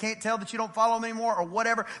make it where they can't tell that you don't follow them anymore or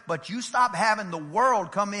whatever. But you stop having the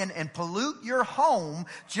world come in and pollute your home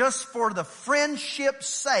just for the friendship's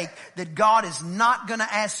sake that God is not going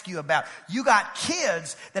to ask you about. You got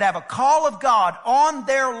kids that have a call of God on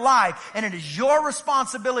their life, and it is your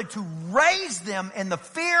responsibility to raise them in the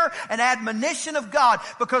fear and admonition of God,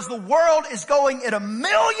 because the world is going at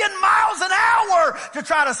 1,000,000 miles an hour to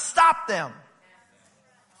try to stop them.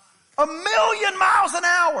 1,000,000 miles an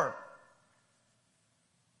hour.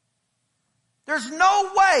 There's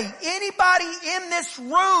no way anybody in this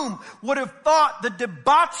room would have thought the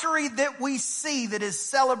debauchery that we see that is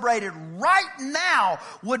celebrated right now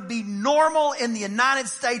would be normal in the United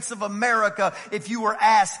States of America if you were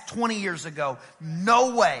asked 20 years ago.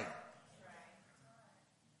 No way.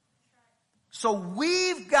 So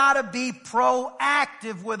we've got to be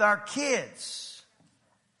proactive with our kids.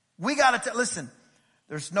 We got to listen.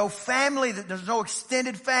 There's no family, there's no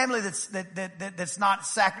extended family that's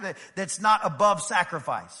not above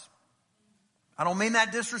sacrifice. I don't mean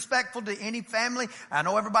that disrespectful to any family. I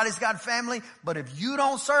know everybody's got family, but if you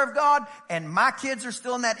don't serve God and my kids are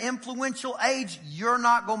still in that influential age, you're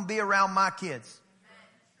not going to be around my kids.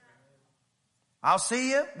 I'll see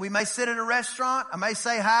you. We may sit at a restaurant. I may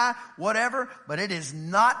say hi, whatever, but it is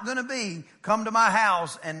not going to be come to my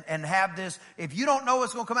house and have this. If you don't know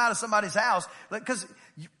what's going to come out of somebody's house, because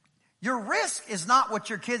your risk is not what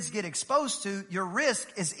your kids get exposed to. Your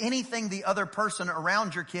risk is anything the other person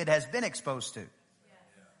around your kid has been exposed to.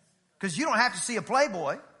 Because you don't have to see a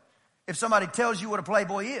Playboy if somebody tells you what a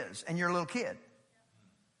Playboy is and you're a little kid.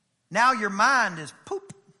 Now your mind is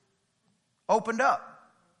opened up.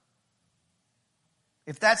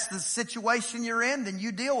 If that's the situation you're in, then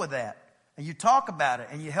you deal with that. And you talk about it.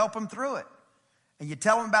 And you help them through it. And you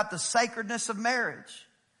tell them about the sacredness of marriage.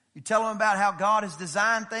 You tell them about how God has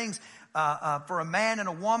designed things. for a man and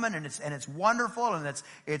a woman, and it's wonderful, and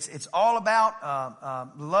it's all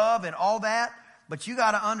about love and all that. But you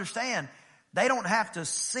got to understand, they don't have to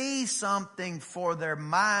see something for their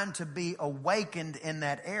mind to be awakened in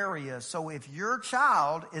that area. So if your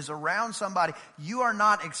child is around somebody, you are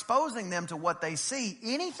not exposing them to what they see.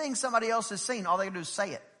 Anything somebody else has seen, all they can do is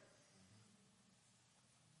say it.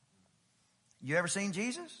 You ever seen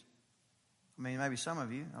Jesus? I mean, maybe some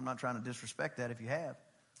of you. I'm not trying to disrespect that if you have.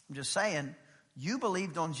 I'm just saying, you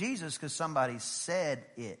believed on Jesus because somebody said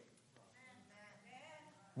it.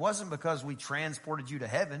 It wasn't because we transported you to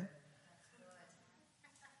heaven.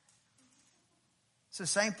 It's the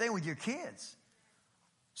same thing with your kids.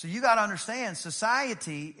 So you got to understand,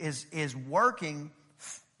 society is working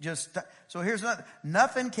just. So here's another.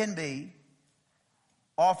 Nothing can be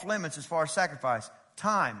off limits as far as sacrifice.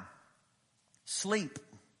 Time, sleep.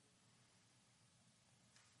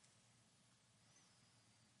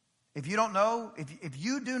 If you don't know, if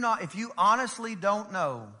you honestly don't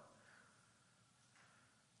know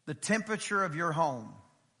the temperature of your home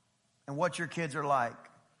and what your kids are like,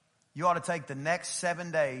 you ought to take the next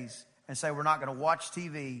 7 days and say, we're not going to watch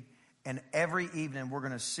TV, and every evening we're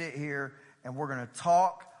going to sit here and we're going to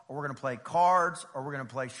talk, or we're going to play cards, or we're going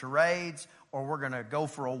to play charades, or we're going to go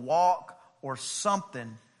for a walk or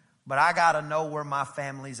something. But I got to know where my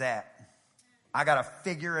family's at. I got to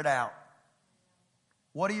figure it out.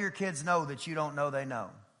 What do your kids know that you don't know they know?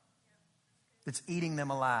 That's eating them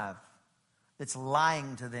alive. That's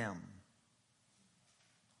lying to them.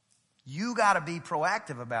 You got to be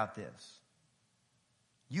proactive about this.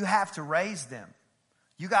 You have to raise them.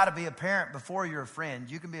 You got to be a parent before you're a friend.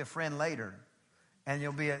 You can be a friend later, and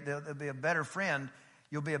they'll be a better friend.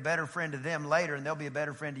 You'll be a better friend to them later, and they'll be a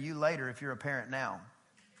better friend to you later if you're a parent now.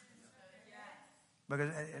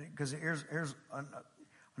 Because here's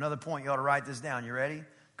another point. You ought to write this down. You ready?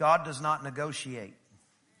 God does not negotiate.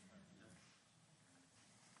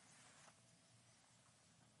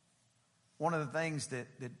 One of the things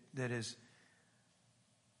that is,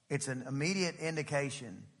 it's an immediate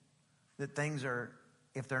indication that things are,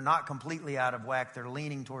 if they're not completely out of whack, they're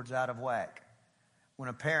leaning towards out of whack. When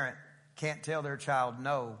a parent can't tell their child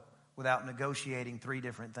no without negotiating 3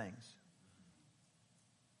 different things.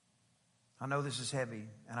 I know this is heavy,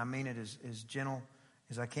 and I mean it as gentle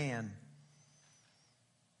as I can.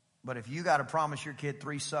 But if you got to promise your kid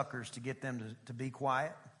 3 suckers to get them to be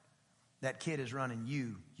quiet, that kid is running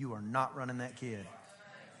you. You are not running that kid.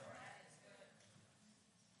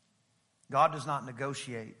 God does not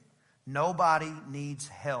negotiate. Nobody needs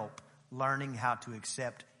help learning how to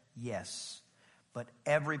accept yes. But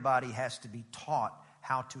everybody has to be taught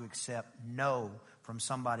how to accept no from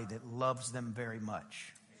somebody that loves them very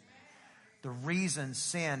much. The reason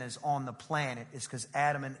sin is on the planet is because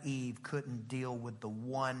Adam and Eve couldn't deal with the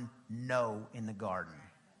one no in the garden.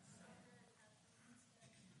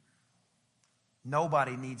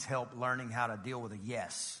 Nobody needs help learning how to deal with a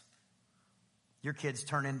yes. Your kids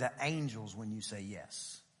turn into angels when you say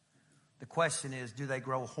yes. The question is, do they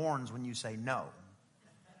grow horns when you say no?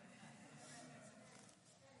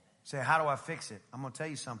 Say, how do I fix it? I'm going to tell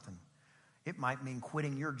you something. It might mean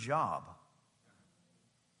quitting your job.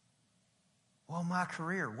 Well, my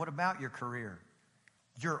career. What about your career?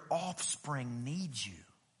 Your offspring needs you.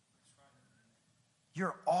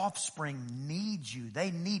 Your offspring needs you.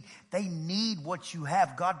 They need what you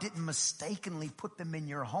have. God didn't mistakenly put them in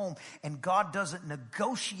your home. And God doesn't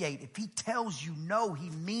negotiate. If He tells you no, He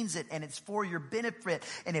means it, and it's for your benefit.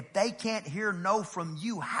 And if they can't hear no from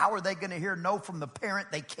you, how are they going to hear no from the parent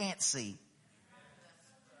they can't see?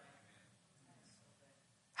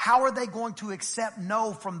 How are they going to accept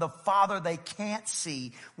no from the father they can't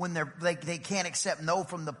see when they can't accept no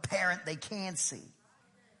from the parent they can see?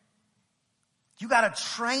 You got to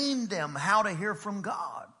train them how to hear from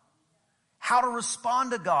God, how to respond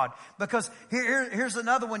to God. Because here's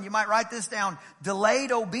another one. You might write this down.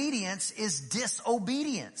 Delayed obedience is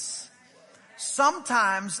disobedience.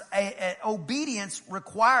 Sometimes obedience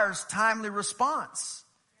requires timely response.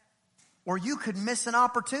 Or you could miss an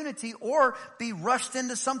opportunity or be rushed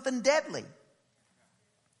into something deadly.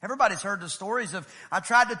 Everybody's heard the stories of, I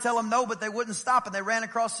tried to tell them no, but they wouldn't stop and they ran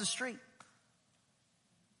across the street.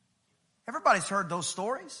 Everybody's heard those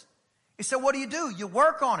stories. He said, what do? You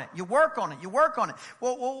work on it. You work on it. You work on it.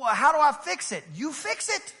 Well, how do I fix it? You fix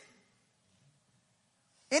it.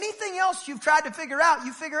 Anything else you've tried to figure out,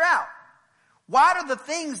 you figure out. Why do the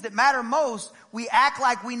things that matter most, we act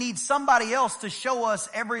like we need somebody else to show us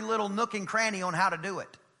every little nook and cranny on how to do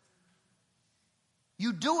it?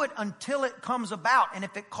 You do it until it comes about. And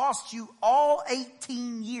if it costs you all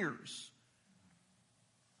 18 years,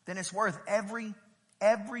 then it's worth every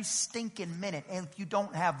every stinking minute. And if you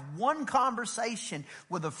don't have one conversation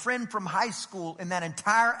with a friend from high school in that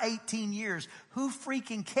entire 18 years, who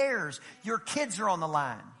freaking cares? Your kids are on the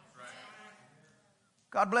line.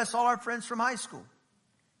 God bless all our friends from high school.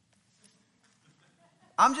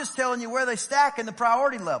 I'm just telling you where they stack in the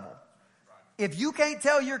priority level. If you can't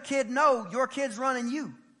tell your kid no, your kid's running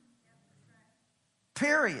you.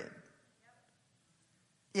 Period.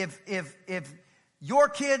 If your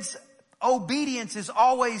kid's obedience is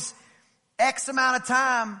always X amount of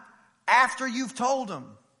time after you've told them,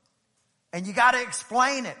 and you got to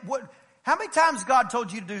explain it. How many times God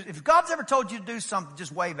told you to do? If God's ever told you to do something,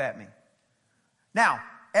 just wave at me. Now,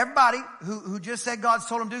 everybody who just said God's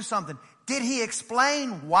told him to do something, did he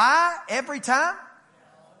explain why every time?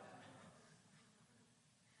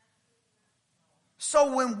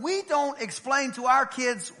 So when we don't explain to our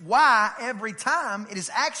kids why every time, it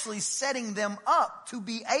is actually setting them up to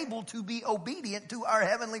be able to be obedient to our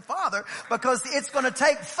Heavenly Father, because it's going to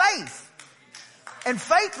take faith. And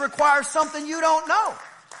faith requires something you don't know.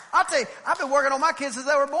 I'll tell you, I've been working on my kids since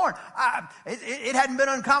they were born. It hadn't been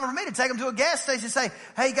uncommon for me to take them to a gas station and say,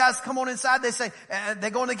 hey guys, come on inside. They say,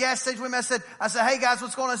 they go in the gas station with me. I said, hey guys,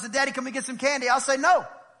 what's going on? I said, Daddy, can we get some candy? I'll say no.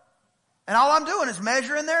 And all I'm doing is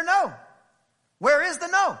measuring their no. Where is the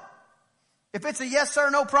no? If it's a yes sir,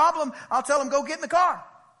 no problem, I'll tell them go get in the car.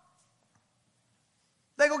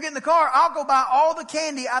 They go get in the car, I'll go buy all the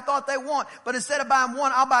candy I thought they want, but instead of buying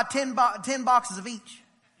one, I'll buy 10 boxes of each.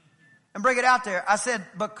 And bring it out there. I said,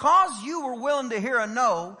 because you were willing to hear a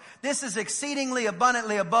no, this is exceedingly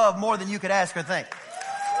abundantly above more than you could ask or think.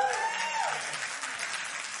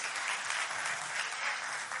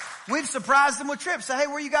 We've surprised them with trips. Say, hey,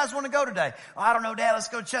 where you guys want to go today? Oh, I don't know, Dad. Let's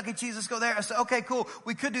go to Chuck E. Cheese. Let's go there. I said, okay, cool.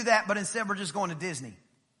 We could do that, but instead we're just going to Disney.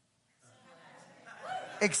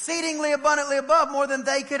 Exceedingly abundantly above more than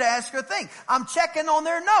they could ask or think. I'm checking on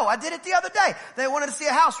their no. I did it the other day. They wanted to see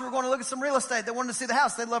a house. We were going to look at some real estate. They wanted to see the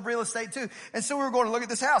house. They love real estate too. And so we were going to look at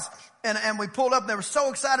this house. And we pulled up. They were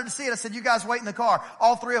so excited to see it. I said, you guys wait in the car.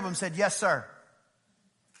 All three of them said, yes, sir.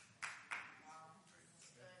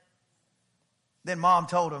 Then Mom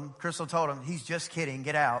told him, Crystal told him, he's just kidding.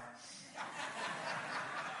 Get out.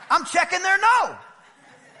 I'm checking their no.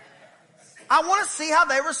 I want to see how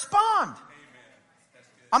they respond.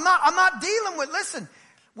 I'm not dealing with, listen,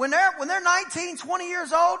 when they're 19, 20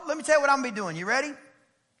 years old, let me tell you what I'm going to be doing. You ready?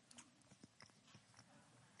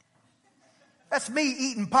 That's me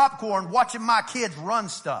eating popcorn, watching my kids run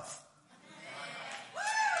stuff.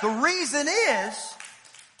 The reason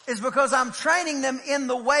is because I'm training them in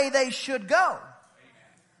the way they should go.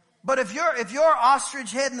 But if you're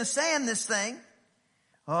ostrich head in the sand, this thing,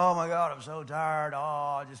 oh my God, I'm so tired.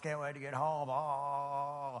 Oh, I just can't wait to get home.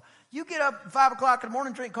 Oh. You get up at 5 o'clock in the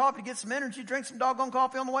morning, drink coffee to get some energy, drink some doggone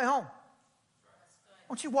coffee on the way home.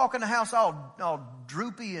 Don't you walk in the house all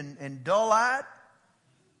droopy and dull-eyed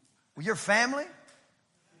with your family?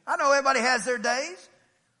 I know everybody has their days.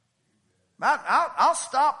 I'll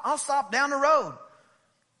stop down the road.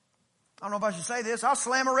 I don't know if I should say this. I'll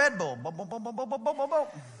slam a Red Bull. Boom, boom, boom, boom, boom, boom, boom, boom.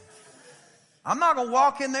 I'm not going to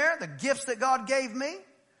walk in there, the gifts that God gave me,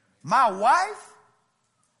 my wife,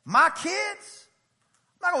 my kids.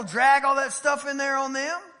 I'm not going to drag all that stuff in there on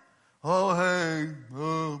them. Oh, hey,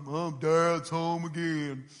 Dad's home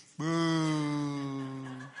again.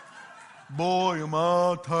 Boy, am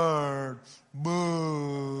I tired.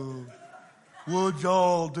 What'd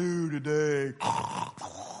y'all do today?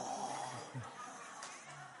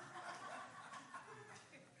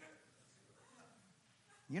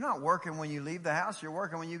 You're not working when you leave the house. You're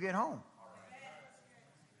working when you get home.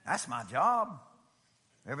 That's my job.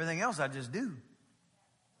 Everything else I just do.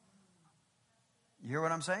 You hear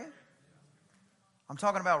what I'm saying? I'm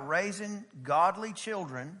talking about raising godly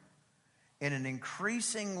children in an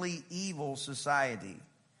increasingly evil society.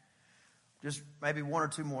 Just maybe one or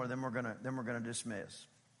two more, then we're gonna dismiss.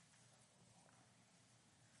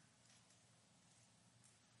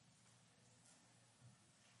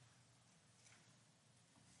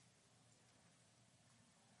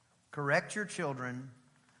 Correct your children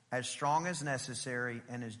as strong as necessary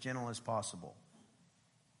and as gentle as possible.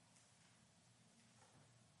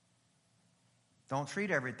 Don't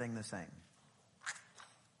treat everything the same.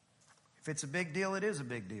 If it's a big deal, it is a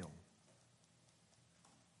big deal.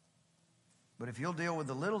 But if you'll deal with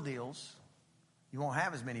the little deals, you won't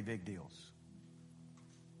have as many big deals.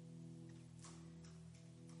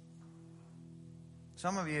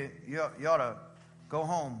 Some of you ought to go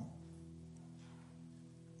home,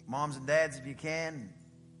 moms and dads, if you can,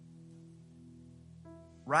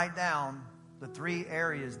 write down the 3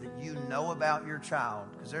 areas that you know about your child,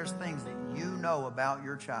 because there's things that you know about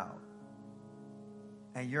your child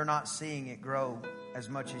and you're not seeing it grow as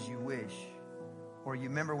much as you wish. Or you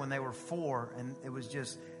remember when they were 4 and it was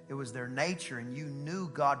their nature and you knew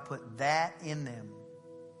God put that in them.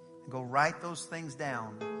 Go write those things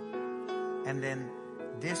down. And then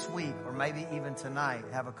this week, or maybe even tonight,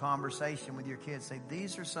 have a conversation with your kids. Say,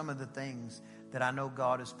 these are some of the things that I know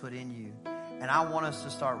God has put in you. And I want us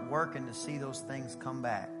to start working to see those things come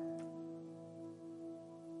back.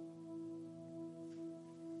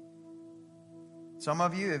 Some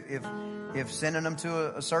of you, if sending them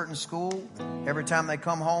to a certain school, every time they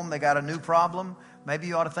come home, they got a new problem, maybe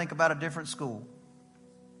you ought to think about a different school.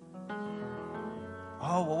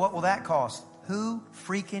 Oh, well, what will that cost? Who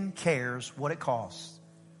freaking cares what it costs?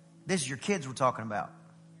 This is your kids we're talking about.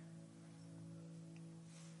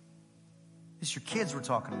 This is your kids we're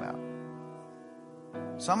talking about.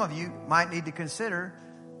 Some of you might need to consider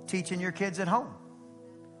teaching your kids at home.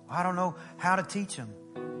 I don't know how to teach them.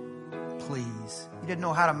 Please. You didn't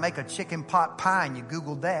know how to make a chicken pot pie and you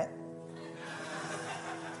Googled that.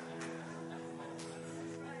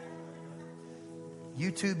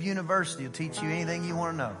 YouTube University will teach you anything you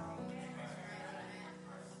want to know.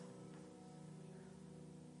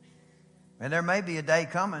 And there may be a day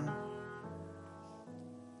coming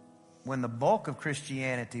when the bulk of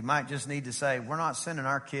Christianity might just need to say, we're not sending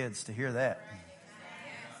our kids to hear that.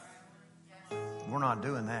 We're not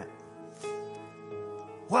doing that.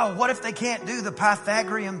 Well, what if they can't do the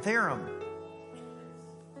Pythagorean theorem?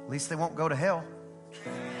 At least they won't go to hell.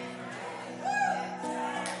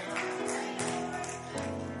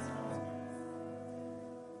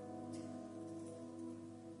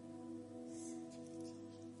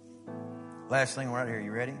 Last thing right here.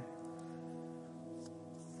 You ready?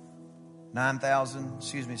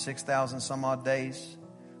 6,000 some odd days.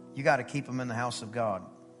 You got to keep them in the house of God.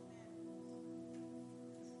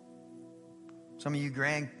 Some of you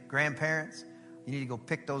grandparents, you need to go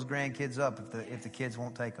pick those grandkids up if the kids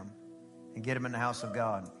won't take them, and get them in the house of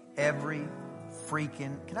God. Every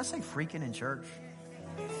freaking, can I say freaking in church?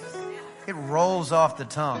 It rolls off the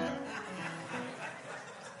tongue.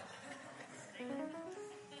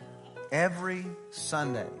 Every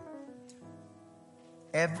Sunday,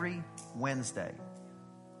 every Wednesday,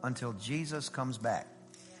 until Jesus comes back.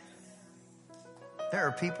 There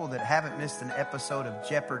are people that haven't missed an episode of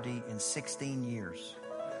Jeopardy in 16 years.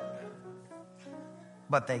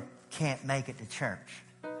 But they can't make it to church.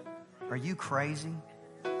 Are you crazy?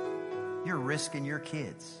 You're risking your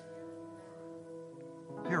kids.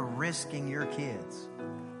 You're risking your kids.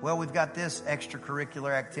 Well, we've got this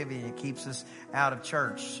extracurricular activity that keeps us out of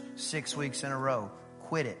church 6 weeks in a row.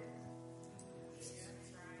 Quit it.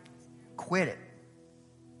 Quit it.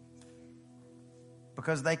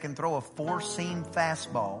 Because they can throw a 4-seam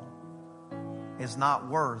fastball is not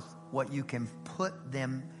worth what you can put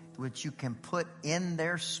in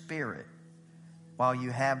their spirit while you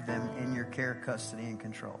have them in your care, custody, and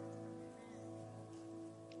control.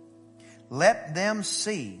 Let them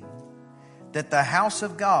see that the house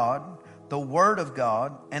of God, the Word of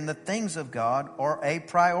God, and the things of God are a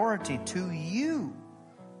priority to you,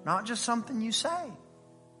 not just something you say.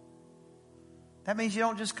 That means you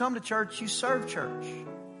don't just come to church, you serve church.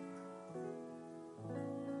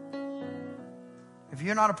 If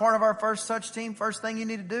you're not a part of our First Touch team, first thing you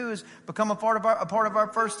need to do is become a part of our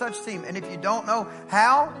First Touch team. And if you don't know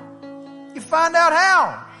how, you find out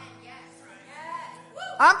how.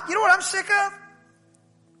 You know what I'm sick of?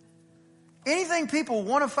 Anything people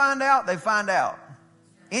want to find out, they find out.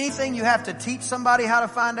 Anything you have to teach somebody how to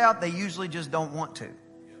find out, they usually just don't want to.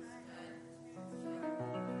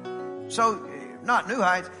 So, not New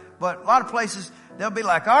Heights, but a lot of places, they'll be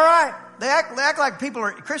like, all right, they act like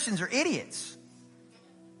Christians are idiots.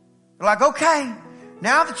 They're like, okay,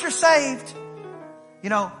 now that you're saved,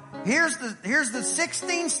 here's the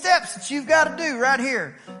 16 steps that you've got to do right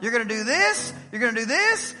here. You're going to do this, you're going to do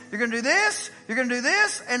this, you're going to do this, you're going to do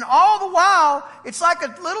this, and all the while, it's like a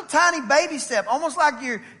little tiny baby step, almost like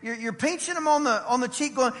you're pinching them on the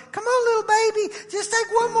cheek going, come on little baby, just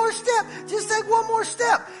take one more step, just take one more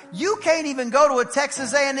step. You can't even go to a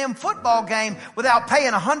Texas A&M football game without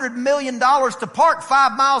paying $100 million to park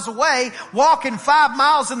 5 miles away, walking 5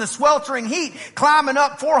 miles in the sweltering heat, climbing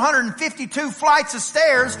up 452 flights of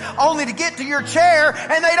stairs, only to get to your chair,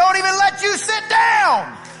 and they don't even let you sit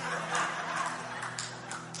down.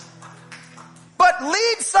 But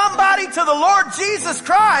lead somebody to the Lord Jesus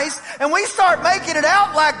Christ, and we start making it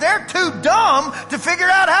out like they're too dumb to figure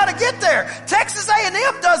out how to get there. Texas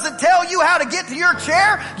A&M doesn't tell you how to get to your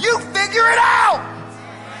chair. You figure it out.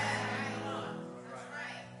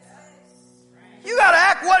 You gotta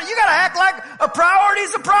act like a priority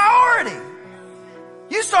is a priority.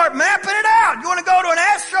 You start mapping it out. You want to go to an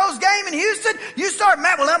Astros game in Houston? You start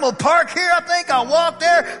mapping. Well, I'm going to park here, I think. I'll walk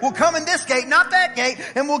there. We'll come in this gate, not that gate.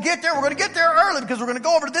 And we'll get there. We're going to get there early because we're going to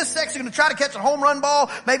go over to this section. We're going to try to catch a home run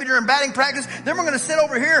ball, maybe during batting practice. Then we're going to sit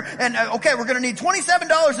over here and, okay, we're going to need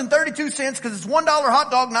 $27.32 because it's $1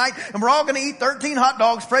 hot dog night. And we're all going to eat 13 hot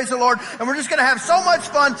dogs. Praise the Lord. And we're just going to have so much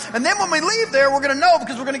fun. And then when we leave there, we're going to know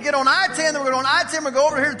because we're going to get on I-10. Then we're going to go on I-10. We're going to go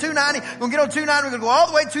over here to 290. We're going to get on 290. We're going to go all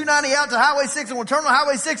the way 290 out to Highway 6 and we'll turn on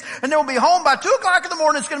Highway 6 and then we'll be home by 2 o'clock in the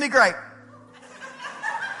morning. It's going to be great.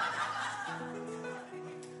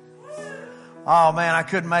 Oh man, I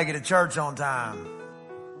couldn't make it to church on time.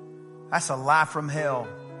 That's a lie from hell.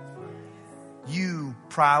 You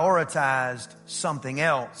prioritized something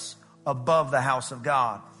else above the house of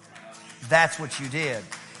God. That's what you did.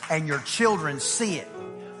 And your children see it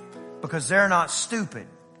because they're not stupid.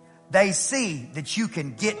 They see that you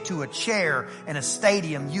can get to a chair in a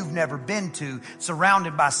stadium you've never been to,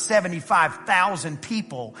 surrounded by 75,000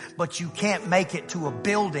 people, but you can't make it to a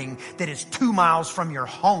building that is 2 miles from your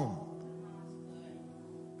home.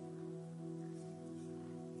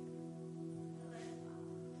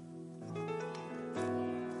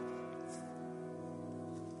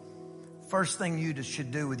 First thing you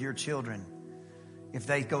should do with your children, if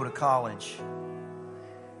they go to college,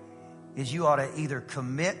 is you ought to either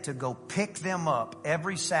commit to go pick them up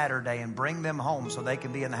every Saturday and bring them home so they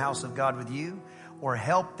can be in the house of God with you, or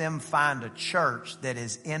help them find a church that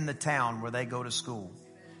is in the town where they go to school.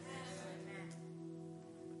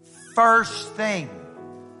 First thing.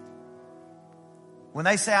 When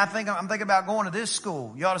they say, I'm thinking about going to this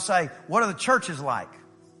school, you ought to say, what are the churches like?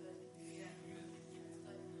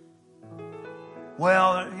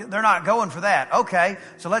 Well, they're not going for that. Okay,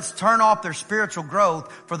 so let's turn off their spiritual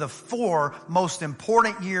growth for the 4 most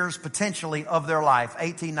important years potentially of their life,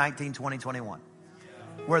 18, 19, 20, 21,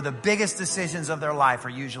 where the biggest decisions of their life are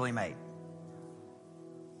usually made.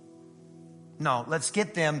 No, let's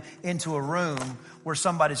get them into a room where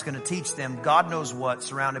somebody's going to teach them God knows what,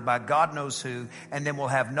 surrounded by God knows who, and then we'll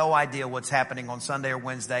have no idea what's happening on Sunday or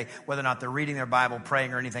Wednesday, whether or not they're reading their Bible,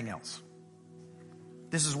 praying, or anything else.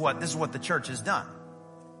 This is what the church has done.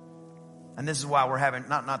 And this is why we're having,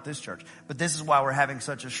 not this church, but this is why we're having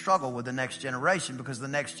such a struggle with the next generation, because the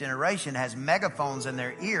next generation has megaphones in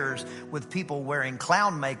their ears with people wearing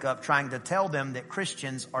clown makeup trying to tell them that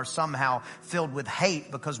Christians are somehow filled with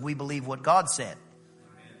hate because we believe what God said.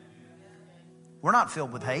 We're not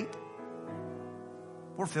filled with hate.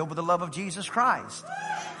 We're filled with the love of Jesus Christ.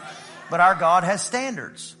 But our God has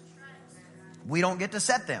standards. We don't get to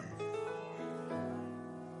set them.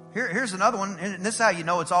 Here's another one, and this is how you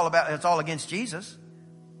know it's all against Jesus.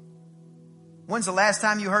 When's the last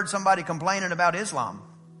time you heard somebody complaining about Islam?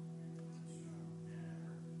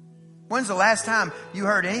 When's the last time you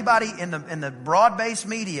heard anybody in the broad-based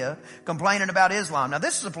media complaining about Islam? Now,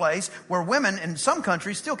 this is a place where women in some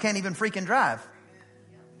countries still can't even freaking drive.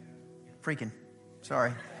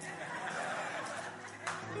 Sorry.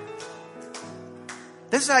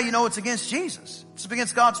 This is how you know it's against Jesus. It's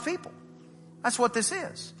against God's people. That's what this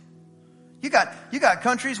is. You got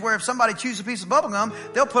countries where if somebody chews a piece of bubble gum,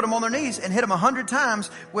 they'll put them on their knees and hit them 100 times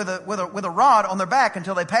with a rod on their back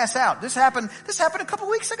until they pass out. This happened a couple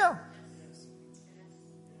weeks ago.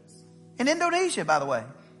 In Indonesia, by the way.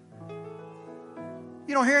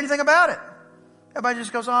 You don't hear anything about it. Everybody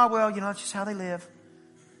just goes, oh, well, that's just how they live.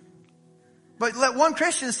 But let one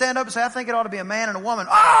Christian stand up and say, I think it ought to be a man and a woman.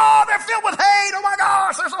 Oh, they're filled with hate. Oh my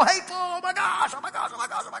gosh, they're so hateful. Oh my gosh, oh my gosh, oh my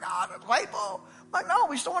gosh, oh my gosh, they're so hateful. I'm like, no,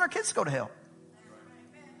 we just don't want our kids to go to hell.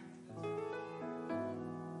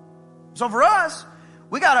 So for us,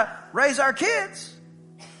 we got to raise our kids,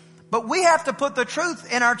 but we have to put the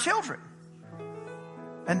truth in our children.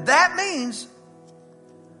 And that means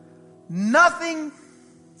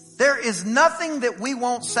there is nothing that we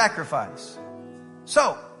won't sacrifice.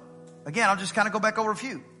 So, again, I'll just kind of go back over a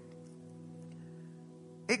few.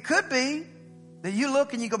 It could be that you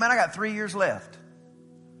look and you go, man, I got 3 years left.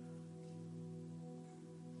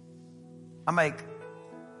 I make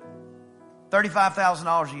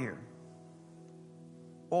 $35,000 a year.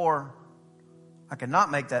 Or I could not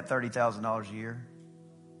make that $30,000 a year.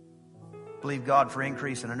 Believe God for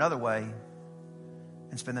increase in another way.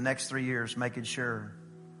 And spend the next 3 years making sure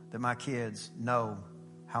that my kids know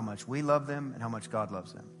how much we love them and how much God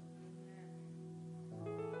loves them.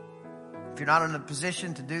 If you're not in a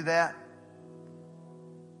position to do that,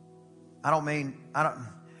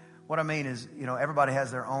 what I mean is, everybody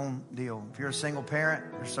has their own deal. If you're a single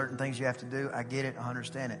parent, there's certain things you have to do. I get it. I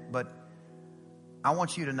understand it. But I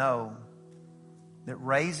want you to know that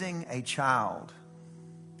raising a child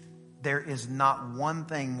There is not one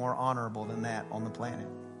thing more honorable than that on the planet.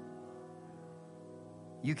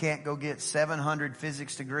 You can't go get 700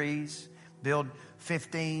 physics degrees, build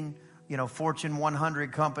 15, Fortune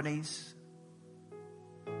 100 companies,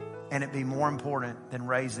 and it be more important than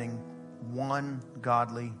raising one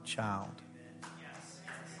godly child.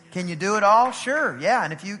 Can you do it all? Sure, yeah.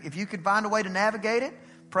 And if you could find a way to navigate it,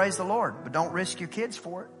 praise the Lord. But don't risk your kids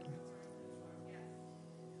for it.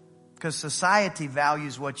 Because society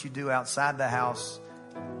values what you do outside the house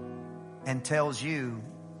and tells you,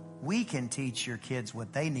 we can teach your kids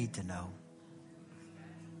what they need to know.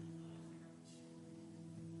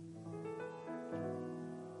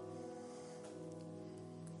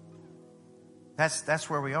 That's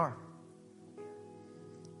where we are.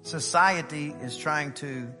 Society is trying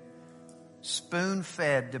to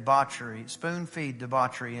spoon-feed debauchery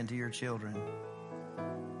into your children.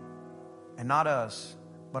 And not us,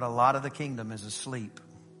 but a lot of the kingdom is asleep,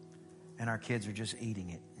 and our kids are just eating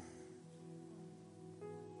it.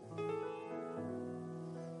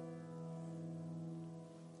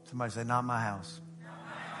 Somebody say, not my house. Not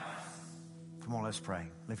my house. Come on, let's pray.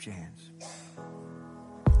 Lift your hands.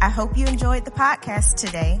 I hope you enjoyed the podcast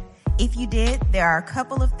today. If you did, there are a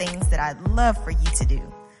couple of things that I'd love for you to do.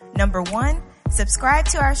 Number 1, subscribe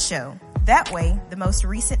to our show. That way, the most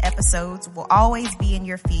recent episodes will always be in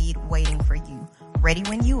your feed waiting for you, ready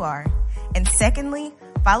when you are. And secondly,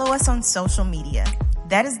 follow us on social media.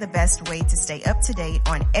 That is the best way to stay up to date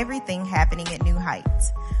on everything happening at New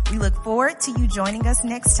Heights. We look forward to you joining us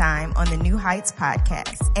next time on the New Heights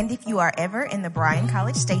podcast. And if you are ever in the Bryan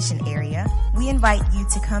College Station area, we invite you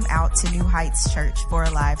to come out to New Heights Church for a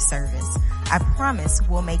live service. I promise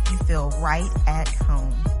we'll make you feel right at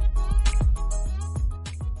home.